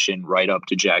rotation right up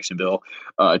to Jacksonville.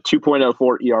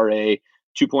 2.04 ERA,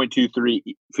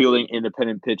 2.23 fielding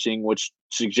independent pitching, which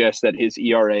suggests that his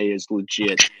ERA is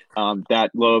legit.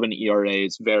 That low of an ERA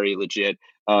is very legit.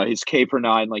 His K per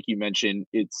 9, like you mentioned,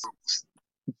 it's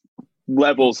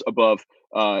levels above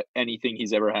anything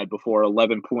he's ever had before.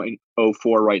 11.04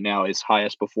 right now. His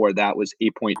highest before that was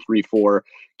 8.34.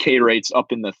 K rates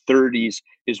up in the 30s.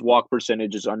 His walk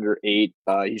percentage is under 8.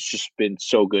 He's just been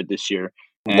so good this year.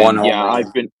 And one home run.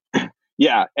 I've been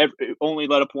only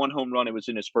let up one home run. It was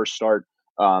in his first start.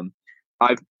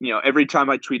 Every time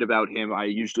I tweet about him, I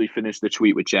usually finish the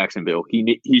tweet with Jacksonville.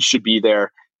 He should be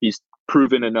there. He's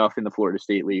proven enough in the Florida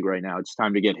State League right now. It's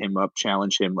time to get him up,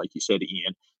 challenge him, like you said,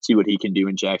 Ian, see what he can do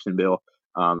in Jacksonville.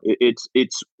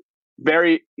 It's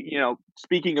very,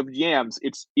 speaking of Yams,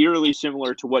 it's eerily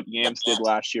similar to what Yams did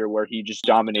last year, where he just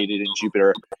dominated in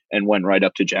Jupiter and went right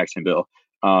up to Jacksonville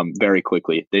very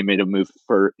quickly. They made a move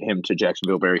for him to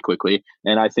Jacksonville very quickly,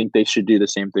 and I think they should do the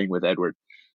same thing with Edward.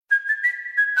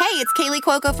 Hey, it's Kaylee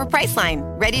Cuoco for Priceline.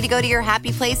 Ready to go to your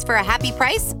happy place for a happy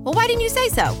price? Well, why didn't you say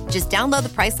so? Just download the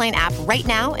Priceline app right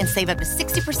now and save up to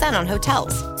 60% on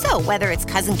hotels. So whether it's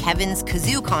Cousin Kevin's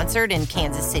Kazoo Concert in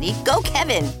Kansas City, go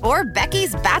Kevin, or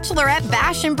Becky's Bachelorette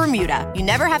Bash in Bermuda, you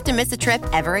never have to miss a trip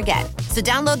ever again. So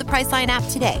download the Priceline app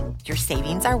today. Your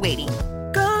savings are waiting.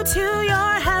 Go to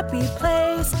your happy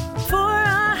place for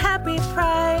a happy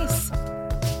price.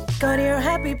 Go to your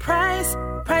happy price,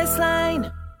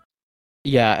 Priceline.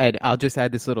 Yeah, Ed, I'll just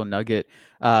add this little nugget.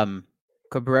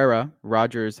 Cabrera,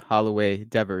 Rogers, Holloway,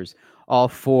 Devers, all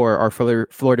 4 are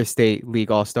Florida State League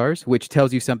All-Stars, which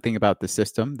tells you something about the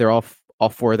system. They're all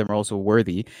 4 of them are also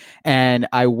worthy. And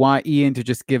I want Ian to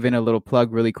just give in a little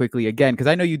plug really quickly again, because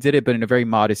I know you did it, but in a very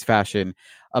modest fashion,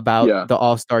 about the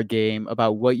All-Star game,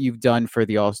 about what you've done for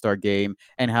the All-Star game,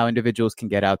 and how individuals can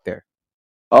get out there.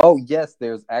 Oh, yes.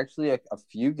 There's actually a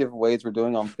few giveaways we're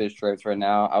doing on Fish Stripes right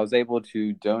now. I was able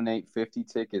to donate 50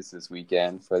 tickets this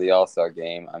weekend for the All-Star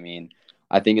game.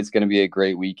 I think it's going to be a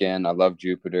great weekend. I love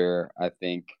Jupiter. I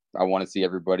want to see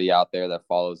everybody out there that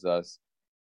follows us.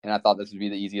 And I thought this would be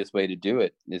the easiest way to do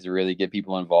it, is to really get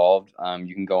people involved.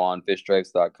 You can go on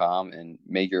fishstripes.com and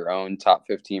make your own top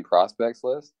 15 prospects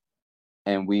list.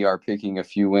 And we are picking a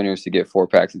few winners to get 4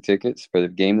 packs of tickets for the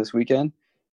game this weekend.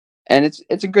 And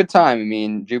it's a good time.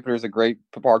 Jupiter is a great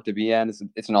park to be in.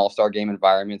 It's an all-star game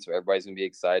environment, so everybody's going to be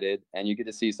excited. And you get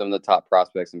to see some of the top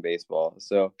prospects in baseball.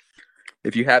 So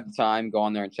if you have the time, go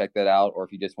on there and check that out. Or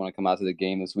if you just want to come out to the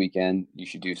game this weekend, you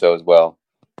should do so as well.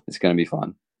 It's going to be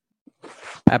fun.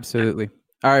 Absolutely.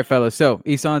 All right, fellas. So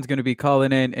Isan's going to be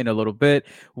calling in a little bit.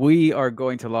 We are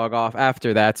going to log off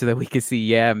after that so that we can see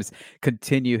Yams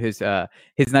continue his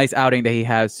nice outing that he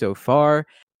has so far.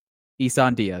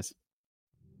 Isan Diaz.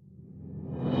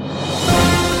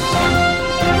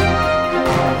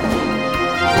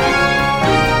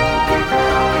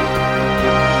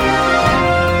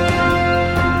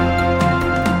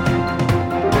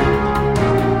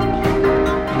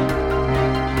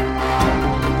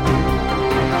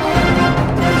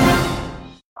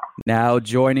 Now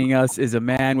joining us is a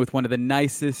man with one of the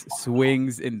nicest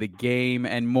swings in the game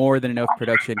and more than enough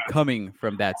production coming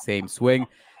from that same swing.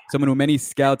 Someone who many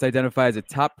scouts identify as a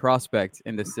top prospect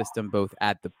in the system, both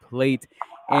at the plate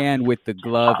and with the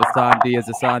glove. Isan Diaz.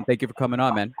 Isan, thank you for coming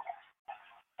on, man.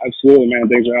 Absolutely, man.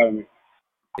 Thanks for having me.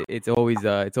 It's always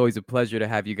a pleasure to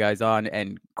have you guys on.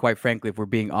 And quite frankly, if we're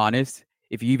being honest,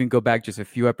 if you even go back just a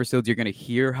few episodes, you're going to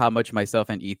hear how much myself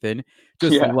and Ethan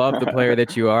just love the player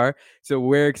that you are. So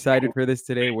we're excited for this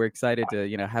today. We're excited to,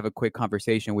 have a quick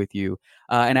conversation with you.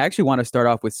 And I actually want to start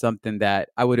off with something that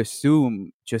I would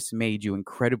assume just made you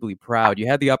incredibly proud. You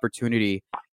had the opportunity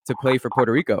to play for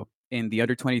Puerto Rico in the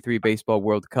Under-23 Baseball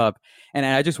World Cup. And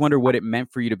I just wonder what it meant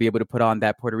for you to be able to put on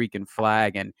that Puerto Rican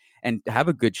flag and have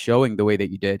a good showing the way that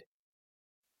you did.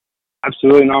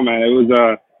 Absolutely. No, man. It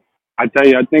was, I tell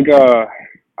you, I think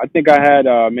I think I had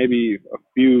maybe a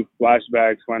few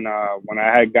flashbacks when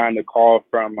I had gotten the call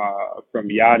from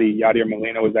Yadi. Yadier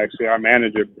Molina was actually our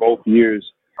manager both years,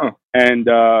 and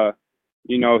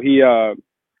he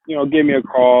gave me a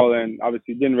call and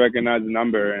obviously didn't recognize the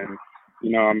number, and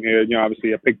I'm here.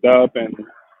 Obviously I picked up, and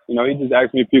he just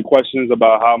asked me a few questions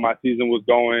about how my season was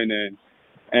going, and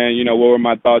what were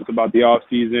my thoughts about the off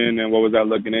season and what was I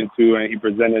looking into, and he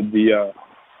presented the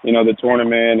the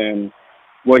tournament and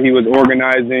what he was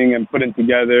organizing and putting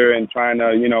together and trying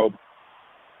to,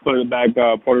 put it back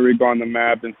Puerto Rico on the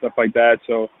map and stuff like that.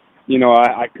 So,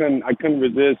 I couldn't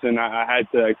resist, and I had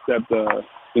to accept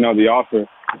the offer.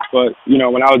 But,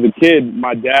 when I was a kid,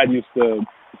 my dad used to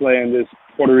play in this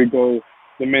Puerto Rico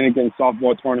Dominican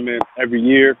softball tournament every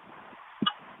year.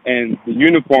 And the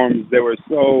uniforms, they were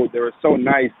so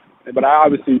nice. But I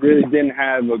obviously really didn't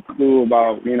have a clue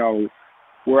about,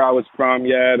 where I was from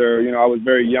yet, or, I was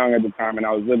very young at the time and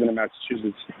I was living in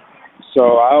Massachusetts.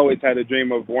 So I always had a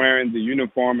dream of wearing the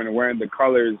uniform and wearing the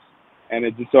colors. And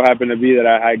it just so happened to be that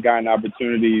I had gotten an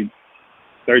opportunity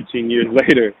 13 years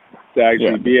later to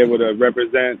actually be able to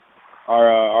represent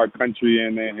our country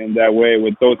in that way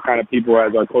with those kind of people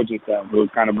as our coaching staff. It was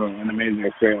kind of an amazing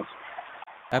experience.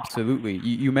 Absolutely.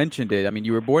 You mentioned it. I mean,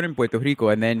 you were born in Puerto Rico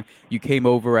and then you came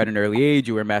over at an early age.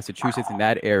 You were in Massachusetts, in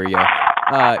that area.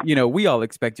 We all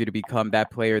expect you to become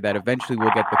that player that eventually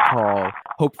will get the call,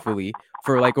 hopefully,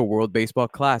 for like a World Baseball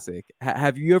Classic.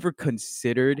 Have you ever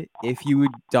considered if you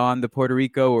would don the Puerto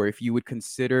Rico or if you would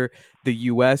consider the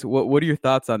U.S.? What are your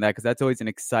thoughts on that? Because that's always an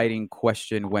exciting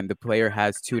question when the player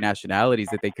has two nationalities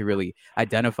that they can really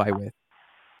identify with.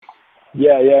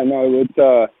 No,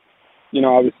 it's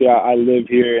obviously I live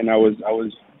here and I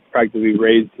was practically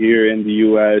raised here in the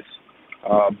U.S.,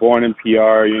 born in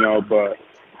PR, but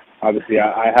obviously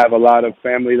I have a lot of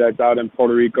family that's out in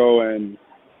Puerto Rico and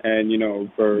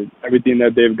for everything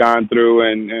that they've gone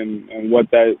through and what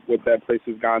that place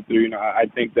has gone through, I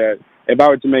think that if I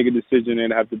were to make a decision,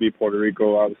 it'd have to be Puerto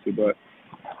Rico, obviously, but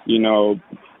you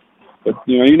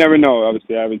never know,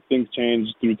 obviously. Things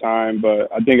change through time, but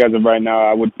I think as of right now,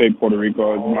 I would pick Puerto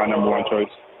Rico as my number one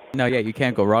choice. No, yeah, you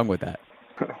can't go wrong with that.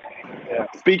 Yeah.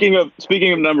 Speaking of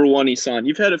number one, Isan,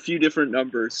 you've had a few different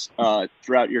numbers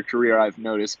throughout your career, I've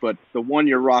noticed, but the one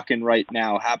you're rocking right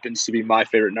now happens to be my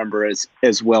favorite number as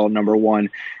well, number one.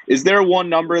 Is there one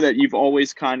number that you've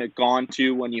always kind of gone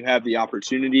to when you have the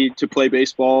opportunity to play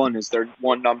baseball, and is there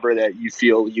one number that you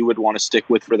feel you would want to stick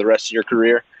with for the rest of your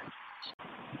career?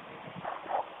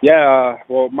 Yeah,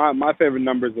 well, my favorite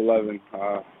number is 11.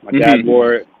 My dad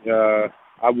wore it.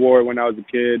 I wore it when I was a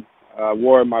kid. I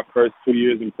wore it my first 2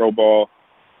 years in pro ball,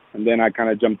 and then I kind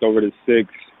of jumped over to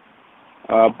 6.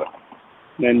 But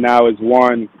then now it's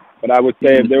 1. But I would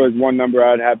say if there was one number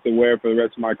I'd have to wear for the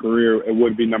rest of my career, it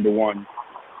would be number 1.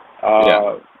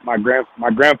 My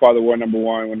grandfather wore number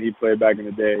 1 when he played back in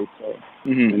the day. So,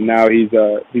 and now he's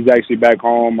actually back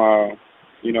home.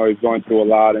 He's going through a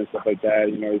lot and stuff like that.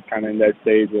 He's kind of in that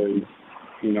stage where he's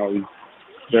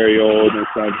very old and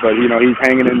stuff. But he's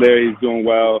hanging in there. He's doing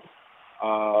well.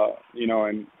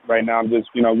 And right now I'm just,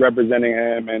 representing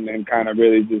him and kind of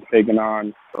really just taking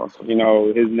on,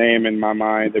 his name in my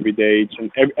mind every day.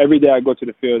 Every day I go to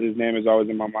the field, his name is always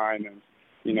in my mind. And,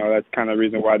 that's kind of the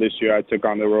reason why this year I took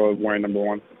on the role of wearing number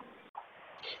 1.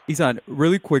 Isan,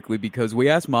 really quickly, because we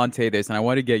asked Monte this, and I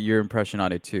want to get your impression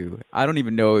on it too. I don't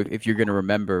even know if you're going to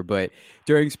remember, but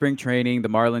during spring training, the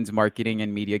Marlins marketing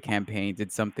and media campaign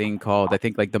did something called, I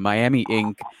think, like the Miami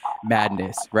Ink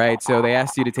Madness, right? So they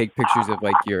asked you to take pictures of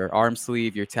like your arm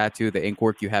sleeve, your tattoo, the ink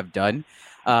work you have done.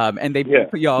 And they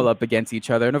put you all up against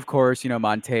each other. And of course,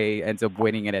 Monte ends up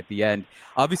winning it at the end.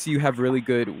 Obviously, you have really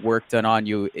good work done on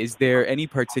you. Is there any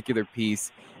particular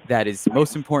piece that is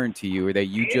most important to you or that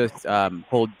you just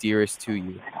hold dearest to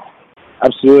you?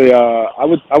 Absolutely. I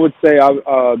would say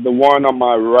the one on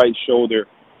my right shoulder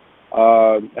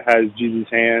has Jesus'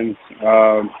 hands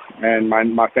and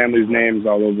my family's names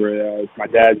all over it. It's my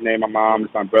dad's name, my mom's,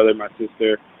 my brother, my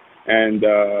sister. And,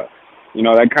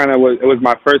 that kind of it was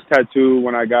my first tattoo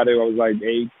when I got it. I was like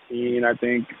 18, I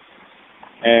think.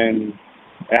 And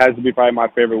it has to be probably my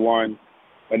favorite one.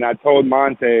 And I told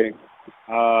Monte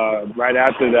right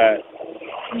after that,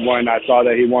 when I saw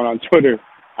that he won on Twitter,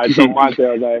 I told Monte,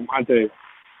 I was like, Monte,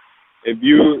 if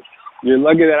you're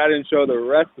lucky that I didn't show the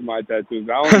rest of my tattoos.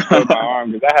 I only showed my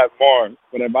arm because I have more.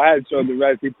 But if I had showed the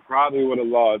rest, he probably would have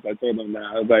lost. I told him that.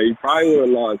 I was like, he probably would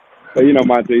have lost. But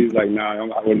Monte, he's like, nah,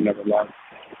 I would have never lost.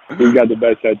 He's got the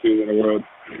best tattoos in the world.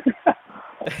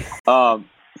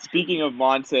 Speaking of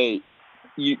Monte,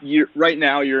 you're right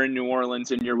now you're in New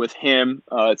Orleans and you're with him.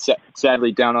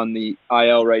 Sadly down on the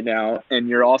IL right now, and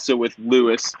you're also with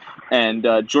Lewis. And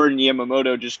Jordan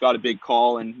Yamamoto just got a big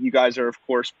call, and you guys are, of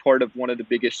course, part of one of the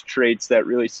biggest trades that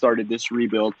really started this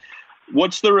rebuild.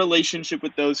 What's the relationship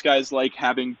with those guys like,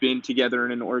 having been together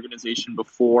in an organization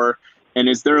before? And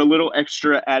is there a little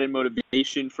extra added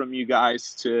motivation from you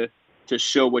guys to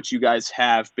show what you guys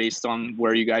have based on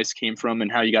where you guys came from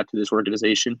and how you got to this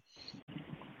organization?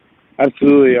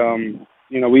 Absolutely.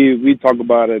 We talk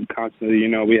about it constantly.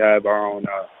 We have our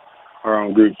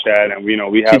own group chat, and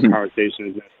we have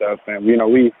conversations and stuff, and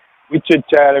we chit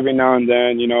chat every now and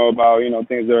then, about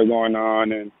things that are going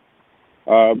on, and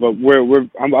but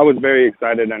I was very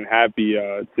excited and happy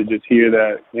to just hear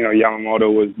that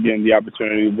Yamamoto was getting the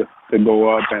opportunity to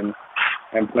go up and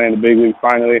play in the big league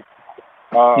finally.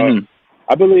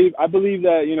 I believe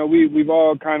that we've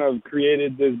all kind of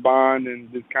created this bond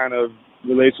and this kind of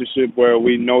relationship where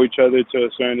we know each other to a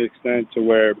certain extent, to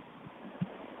where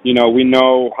we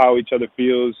know how each other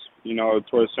feels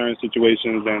towards certain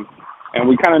situations, and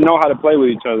we kind of know how to play with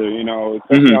each other,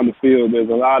 especially on the field. There's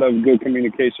a lot of good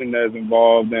communication that's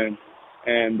involved, and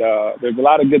there's a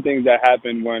lot of good things that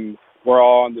happen when we're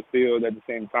all on the field at the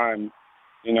same time,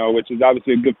 which is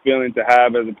obviously a good feeling to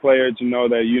have as a player, to know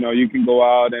that you can go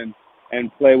out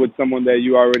and play with someone that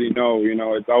you already know.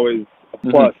 It's always a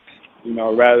plus.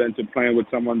 Rather than to playing with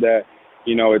someone that,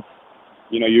 you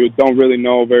don't really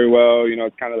know very well.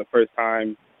 It's kind of the first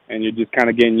time, and you're just kind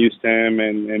of getting used to him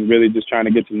and really just trying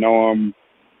to get to know him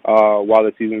while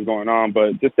the season's going on.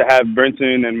 But just to have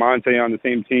Brenton and Monte on the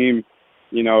same team,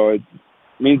 it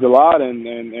means a lot, and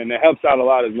it helps out a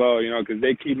lot as well, because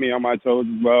they keep me on my toes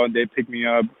as well, and they pick me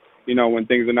up, when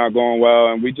things are not going well,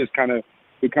 and we just kind of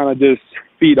just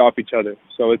feed off each other.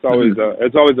 So it's always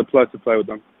a plus to play with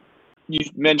them. You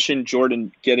mentioned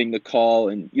Jordan getting the call,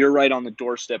 and you're right on the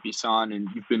doorstep, Isan, and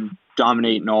you've been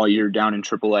dominating all year down in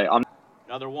AAA.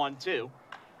 Another 1-2.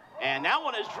 And that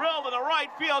one is drilled in the right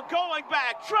field, going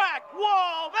back, track,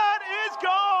 wall, that is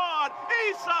gone!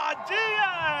 Isan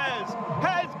Diaz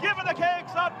has given the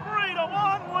Kings a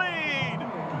 3-1 lead.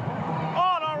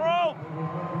 On a rope,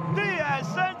 Diaz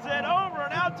sends it over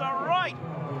and out to right.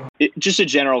 Just a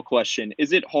general question.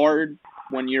 Is it hard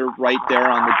when you're right there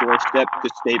on the doorstep to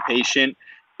stay patient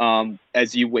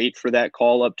as you wait for that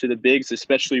call up to the bigs,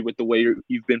 especially with the way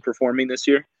you've been performing this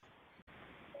year?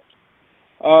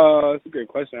 That's a great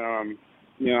question.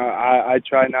 I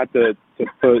try not to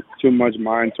put too much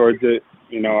mind towards it.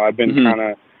 I've been kind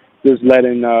of just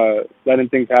letting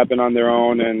things happen on their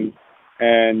own, and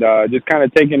just kind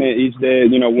of taking it each day,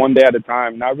 one day at a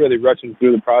time, not really rushing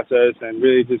through the process, and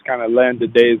really just kind of letting the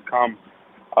days come.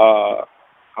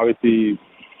 Obviously,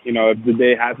 if the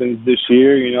day happens this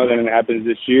year, then it happens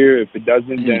this year. If it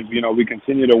doesn't, then, we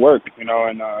continue to work, and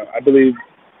I believe,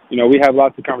 we have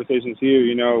lots of conversations here,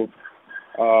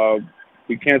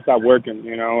 we can't stop working,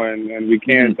 and we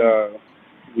can't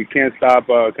stop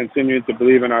continuing to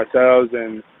believe in ourselves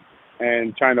and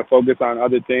trying to focus on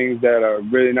other things that are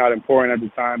really not important at the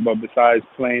time, but besides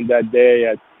playing that day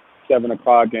at 7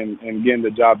 o'clock and getting the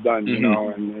job done,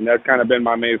 and that's kind of been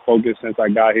my main focus since I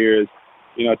got here, is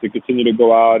to continue to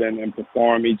go out and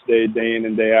perform each day, day in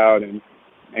and day out, and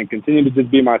continue to just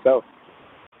be myself.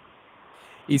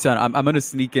 Isan, I'm going to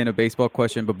sneak in a baseball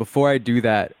question, but before I do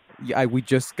that, we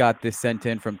just got this sent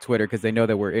in from Twitter because they know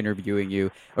that we're interviewing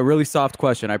you. A really soft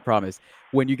question, I promise.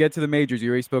 When you get to the majors, you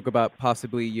already spoke about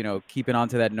possibly, keeping on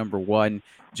to that number 1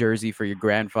 jersey for your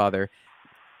grandfather.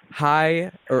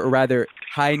 High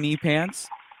knee pants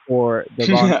or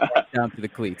the long down to the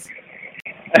cleats?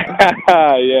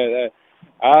 Yeah.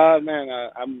 I'm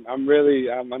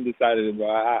undecided about.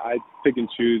 I pick and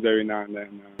choose every now and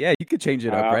then. Yeah, you could change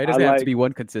it up, right? It doesn't have to be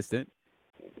one consistent.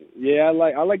 Yeah,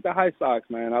 I like the high socks,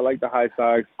 man. I like the high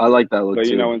socks. I like that look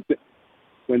too.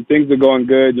 When things are going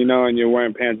good, and you're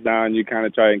wearing pants down, you kind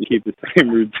of try and keep the same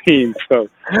routine. So,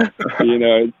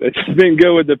 it's been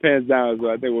good with the pants down, so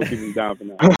I think we'll keep them down for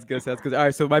now. That's good. All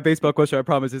right, so my baseball question, I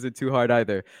promise, isn't too hard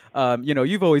either.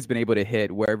 You've always been able to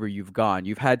hit wherever you've gone.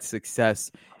 You've had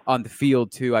success on the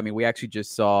field too. I mean, we actually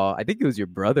just saw, I think it was your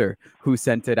brother who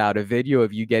sent it out, a video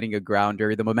of you getting a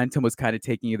grounder. The momentum was kind of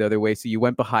taking you the other way, so you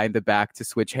went behind the back to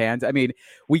switch hands. I mean,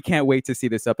 we can't wait to see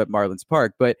this up at Marlins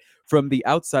Park. But from the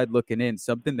outside looking in,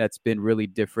 something that's been really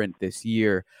different this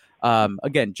year,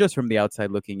 again, just from the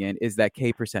outside looking in, is that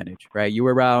K percentage, right? You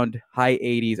were around high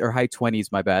 80s or high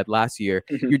 20s, my bad, last year.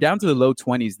 You're down to the low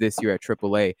 20s this year at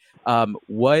AAA.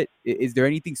 What is there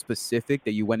anything specific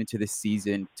that you went into this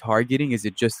season targeting? Is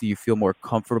it just that you feel more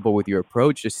comfortable with your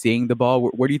approach, just seeing the ball?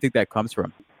 Where do you think that comes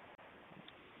from?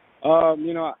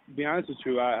 To be honest with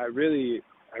you, I really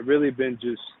been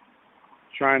just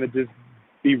trying to just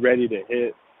be ready to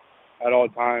hit at all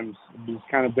times. It's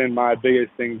kind of been my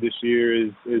biggest thing this year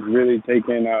is really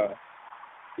taking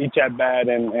each at bat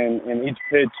and each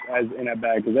pitch as in at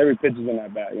bat, because every pitch is in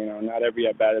at bat. Not every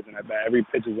at bat is in at bat. Every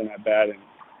pitch is in at bat,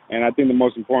 and I think the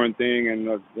most important thing, and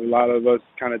a lot of us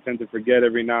kind of tend to forget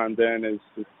every now and then, is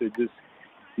to just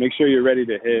make sure you're ready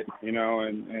to hit.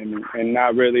 And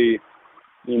not really,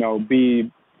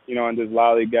 be in this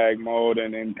lollygag mode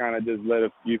and kind of just let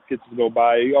a few pitches go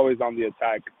by. You're always on the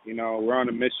attack. We're on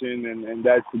a mission, and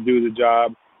that's to do the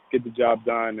job, get the job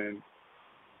done.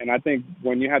 And I think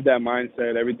when you have that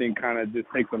mindset, everything kind of just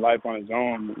takes a life on its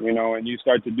own, and you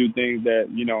start to do things that,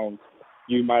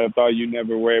 you might have thought you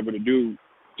never were able to do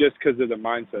just because of the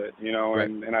mindset, Right.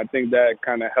 And I think that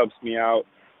kind of helps me out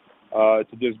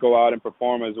to just go out and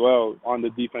perform as well on the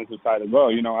defensive side as well.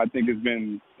 I think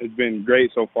it's been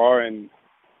great so far, and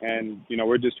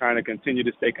we're just trying to continue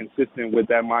to stay consistent with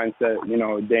that mindset,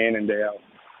 day in and day out.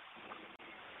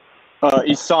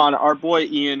 Isan, our boy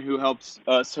Ian, who helps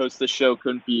us host the show,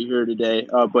 couldn't be here today,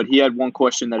 but he had one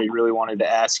question that he really wanted to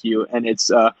ask you, and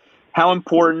it's how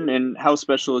important and how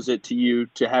special is it to you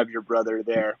to have your brother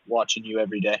there watching you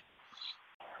every day?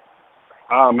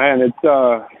 Oh man, it's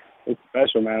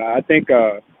special, man. I think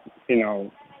when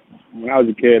I was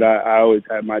a kid, I always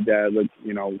had my dad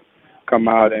come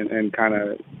out and kind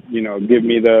of give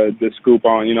me the scoop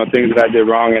on things that I did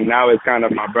wrong, and now it's kind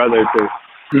of my brother to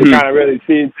kind of really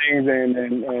see things, and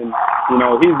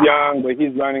he's young, but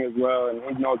he's learning as well, and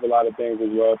he knows a lot of things as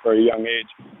well for a young age.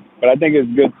 But I think it's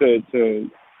good to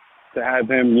have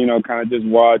him kind of just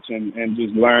watch and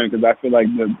just learn, because I feel like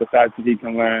the faster he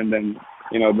can learn, then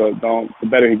the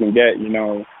better he can get,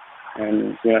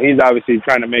 and he's obviously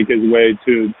trying to make his way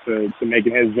to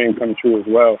making his dream come true as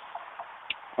well.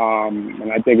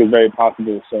 And I think it's very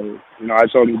possible. So, I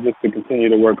told him just to continue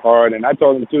to work hard. And I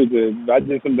told him, too, that if I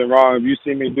did something wrong, if you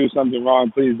see me do something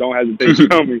wrong, please don't hesitate to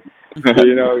tell me.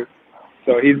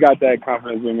 So he's got that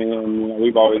confidence with me. And,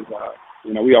 we've always,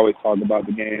 we always talk about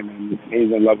the game. And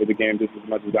he's in love with the game just as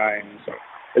much as I am. So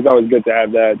it's always good to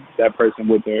have that person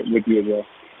with you as well.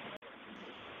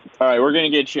 All right, we're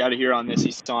going to get you out of here on this,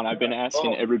 Isan. I've been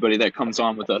asking everybody that comes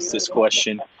on with us this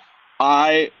question.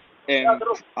 I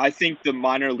think the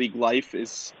minor league life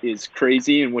is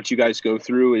crazy, and what you guys go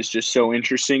through is just so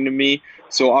interesting to me.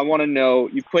 So I want to know,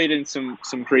 you've played in some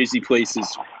crazy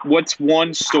places. What's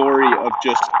one story of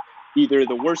just either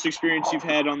the worst experience you've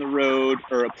had on the road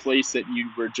or a place that you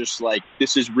were just like,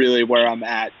 this is really where I'm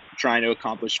at trying to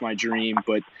accomplish my dream?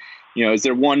 But, is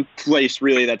there one place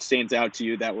really that stands out to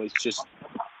you that was just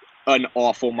an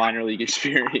awful minor league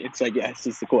experience, I guess,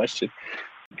 is the question.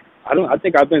 I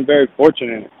think I've been very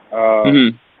fortunate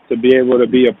to be able to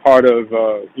be a part of,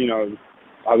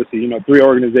 obviously, 3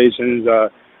 organizations,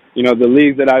 the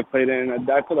leagues that I've played in.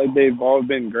 I feel like they've all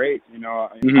been great.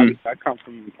 I come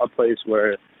from a place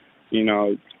where,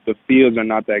 the fields are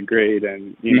not that great,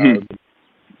 and, the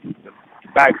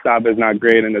backstop is not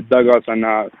great, and the dugouts are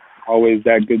not always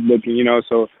that good looking,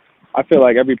 so I feel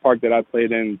like every park that I've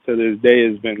played in to this day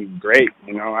has been great.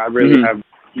 I really have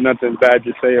nothing bad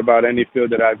to say about any field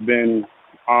that I've been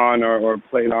on or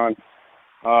played on.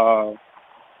 I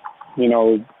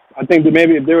think that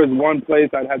maybe if there was one place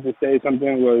I'd have to say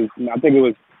something was, I think it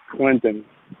was Clinton.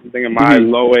 I think in my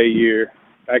low A year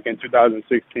back in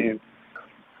 2016.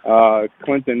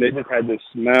 Clinton, they just had this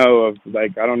smell of,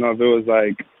 like, I don't know if it was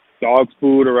like dog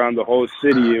food around the whole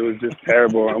city. It was just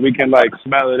terrible. And we can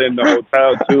smell it in the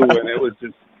hotel too, and it was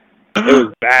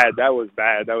bad. That was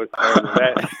bad. That was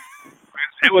terrible.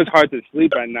 It was hard to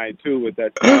sleep at night too with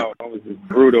that smell. It was just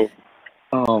brutal.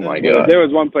 Oh my God! If there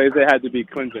was one place, it had to be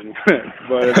Clinton.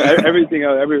 But everything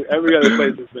else, every other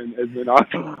place has been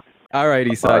awesome. All right,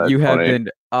 Isan, you have been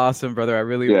awesome, brother. I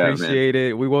really appreciate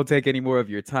it. We won't take any more of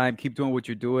your time. Keep doing what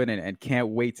you're doing, and can't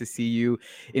wait to see you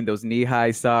in those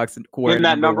knee-high socks and in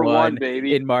that number one,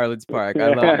 baby, in Marlins Park.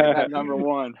 I love it. That number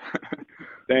one.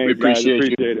 Thanks, we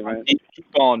appreciate it, man.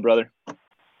 Keep going, brother. All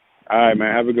right,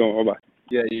 man. Have a good one. Bye-bye.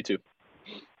 Yeah, you too.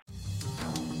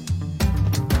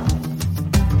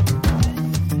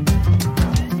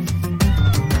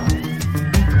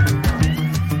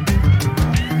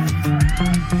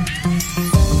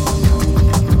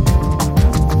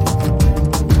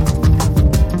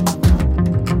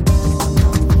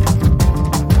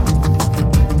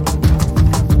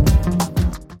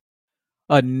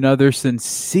 Another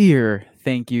sincere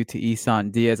thank you to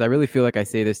Isan Diaz. I really feel like I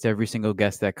say this to every single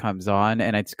guest that comes on,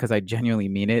 and it's because I genuinely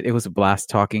mean it. It was a blast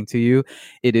talking to you.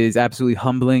 It is absolutely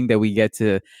humbling that we get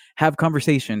to have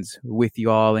conversations with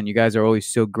you all, and you guys are always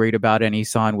so great about it. And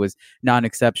Isan was not an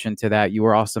exception to that. You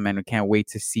were awesome, and I can't wait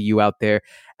to see you out there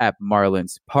at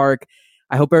Marlins Park.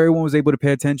 I hope everyone was able to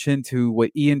pay attention to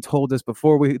what Ian told us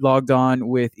before we logged on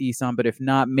with Isan. But if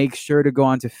not, make sure to go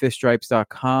on to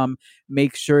fishstripes.com.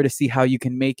 Make sure to see how you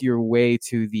can make your way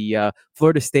to the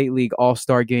Florida State League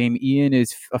All-Star Game. Ian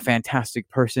is a fantastic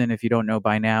person, if you don't know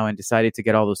by now, and decided to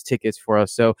get all those tickets for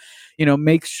us. So,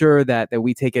 make sure that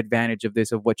we take advantage of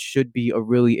this, of what should be a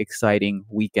really exciting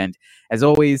weekend. As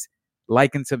always,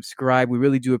 like and subscribe. We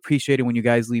really do appreciate it when you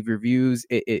guys leave reviews.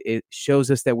 It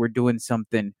shows us that we're doing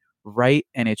something right,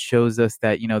 and it shows us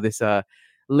that this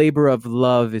labor of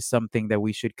love is something that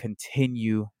we should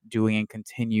continue doing and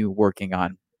continue working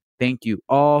on. Thank you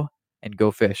all, and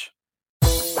go Fish.